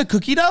test a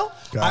cookie dough?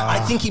 I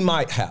think he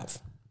might have.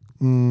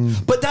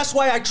 But that's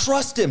why I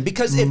trust him,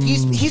 because if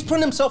he's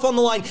putting himself on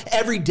the line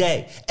every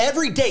day.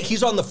 Every day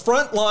he's on the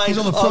front line He's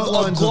on the front of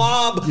lines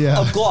globs.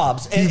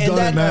 You've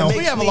done it now. makes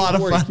We have a me lot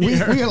of worried. fun. We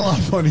had a lot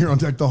of fun here on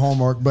Deck the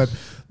Hallmark, but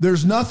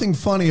there's nothing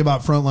funny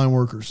about frontline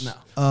workers.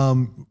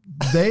 No.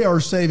 They are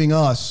saving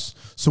us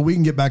so we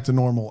can get back to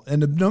normal.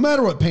 And no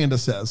matter what Panda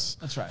says,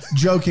 That's right.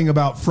 Joking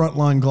about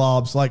frontline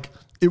globs, like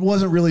it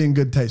wasn't really in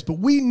good taste. But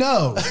we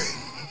know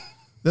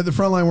that the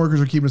frontline workers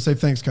are keeping us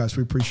safe. Thanks, guys.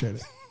 We appreciate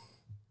it.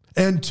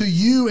 And to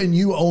you and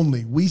you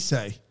only, we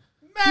say,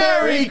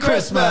 Merry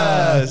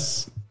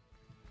Christmas.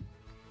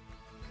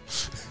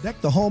 Deck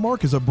the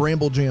Hallmark is a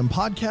Bramble Jam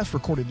podcast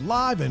recorded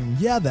live in,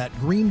 that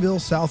Greenville,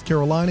 South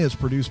Carolina. Is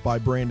produced by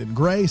Brandon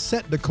Gray.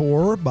 Set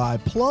decor by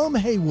Plum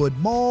Haywood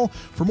Mall.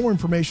 For more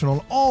information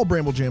on all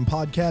Bramble Jam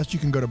podcasts, you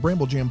can go to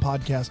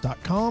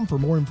bramblejampodcast.com. For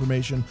more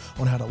information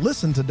on how to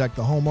listen to Deck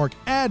the Hallmark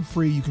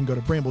ad-free, you can go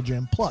to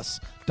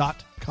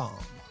bramblejamplus.com.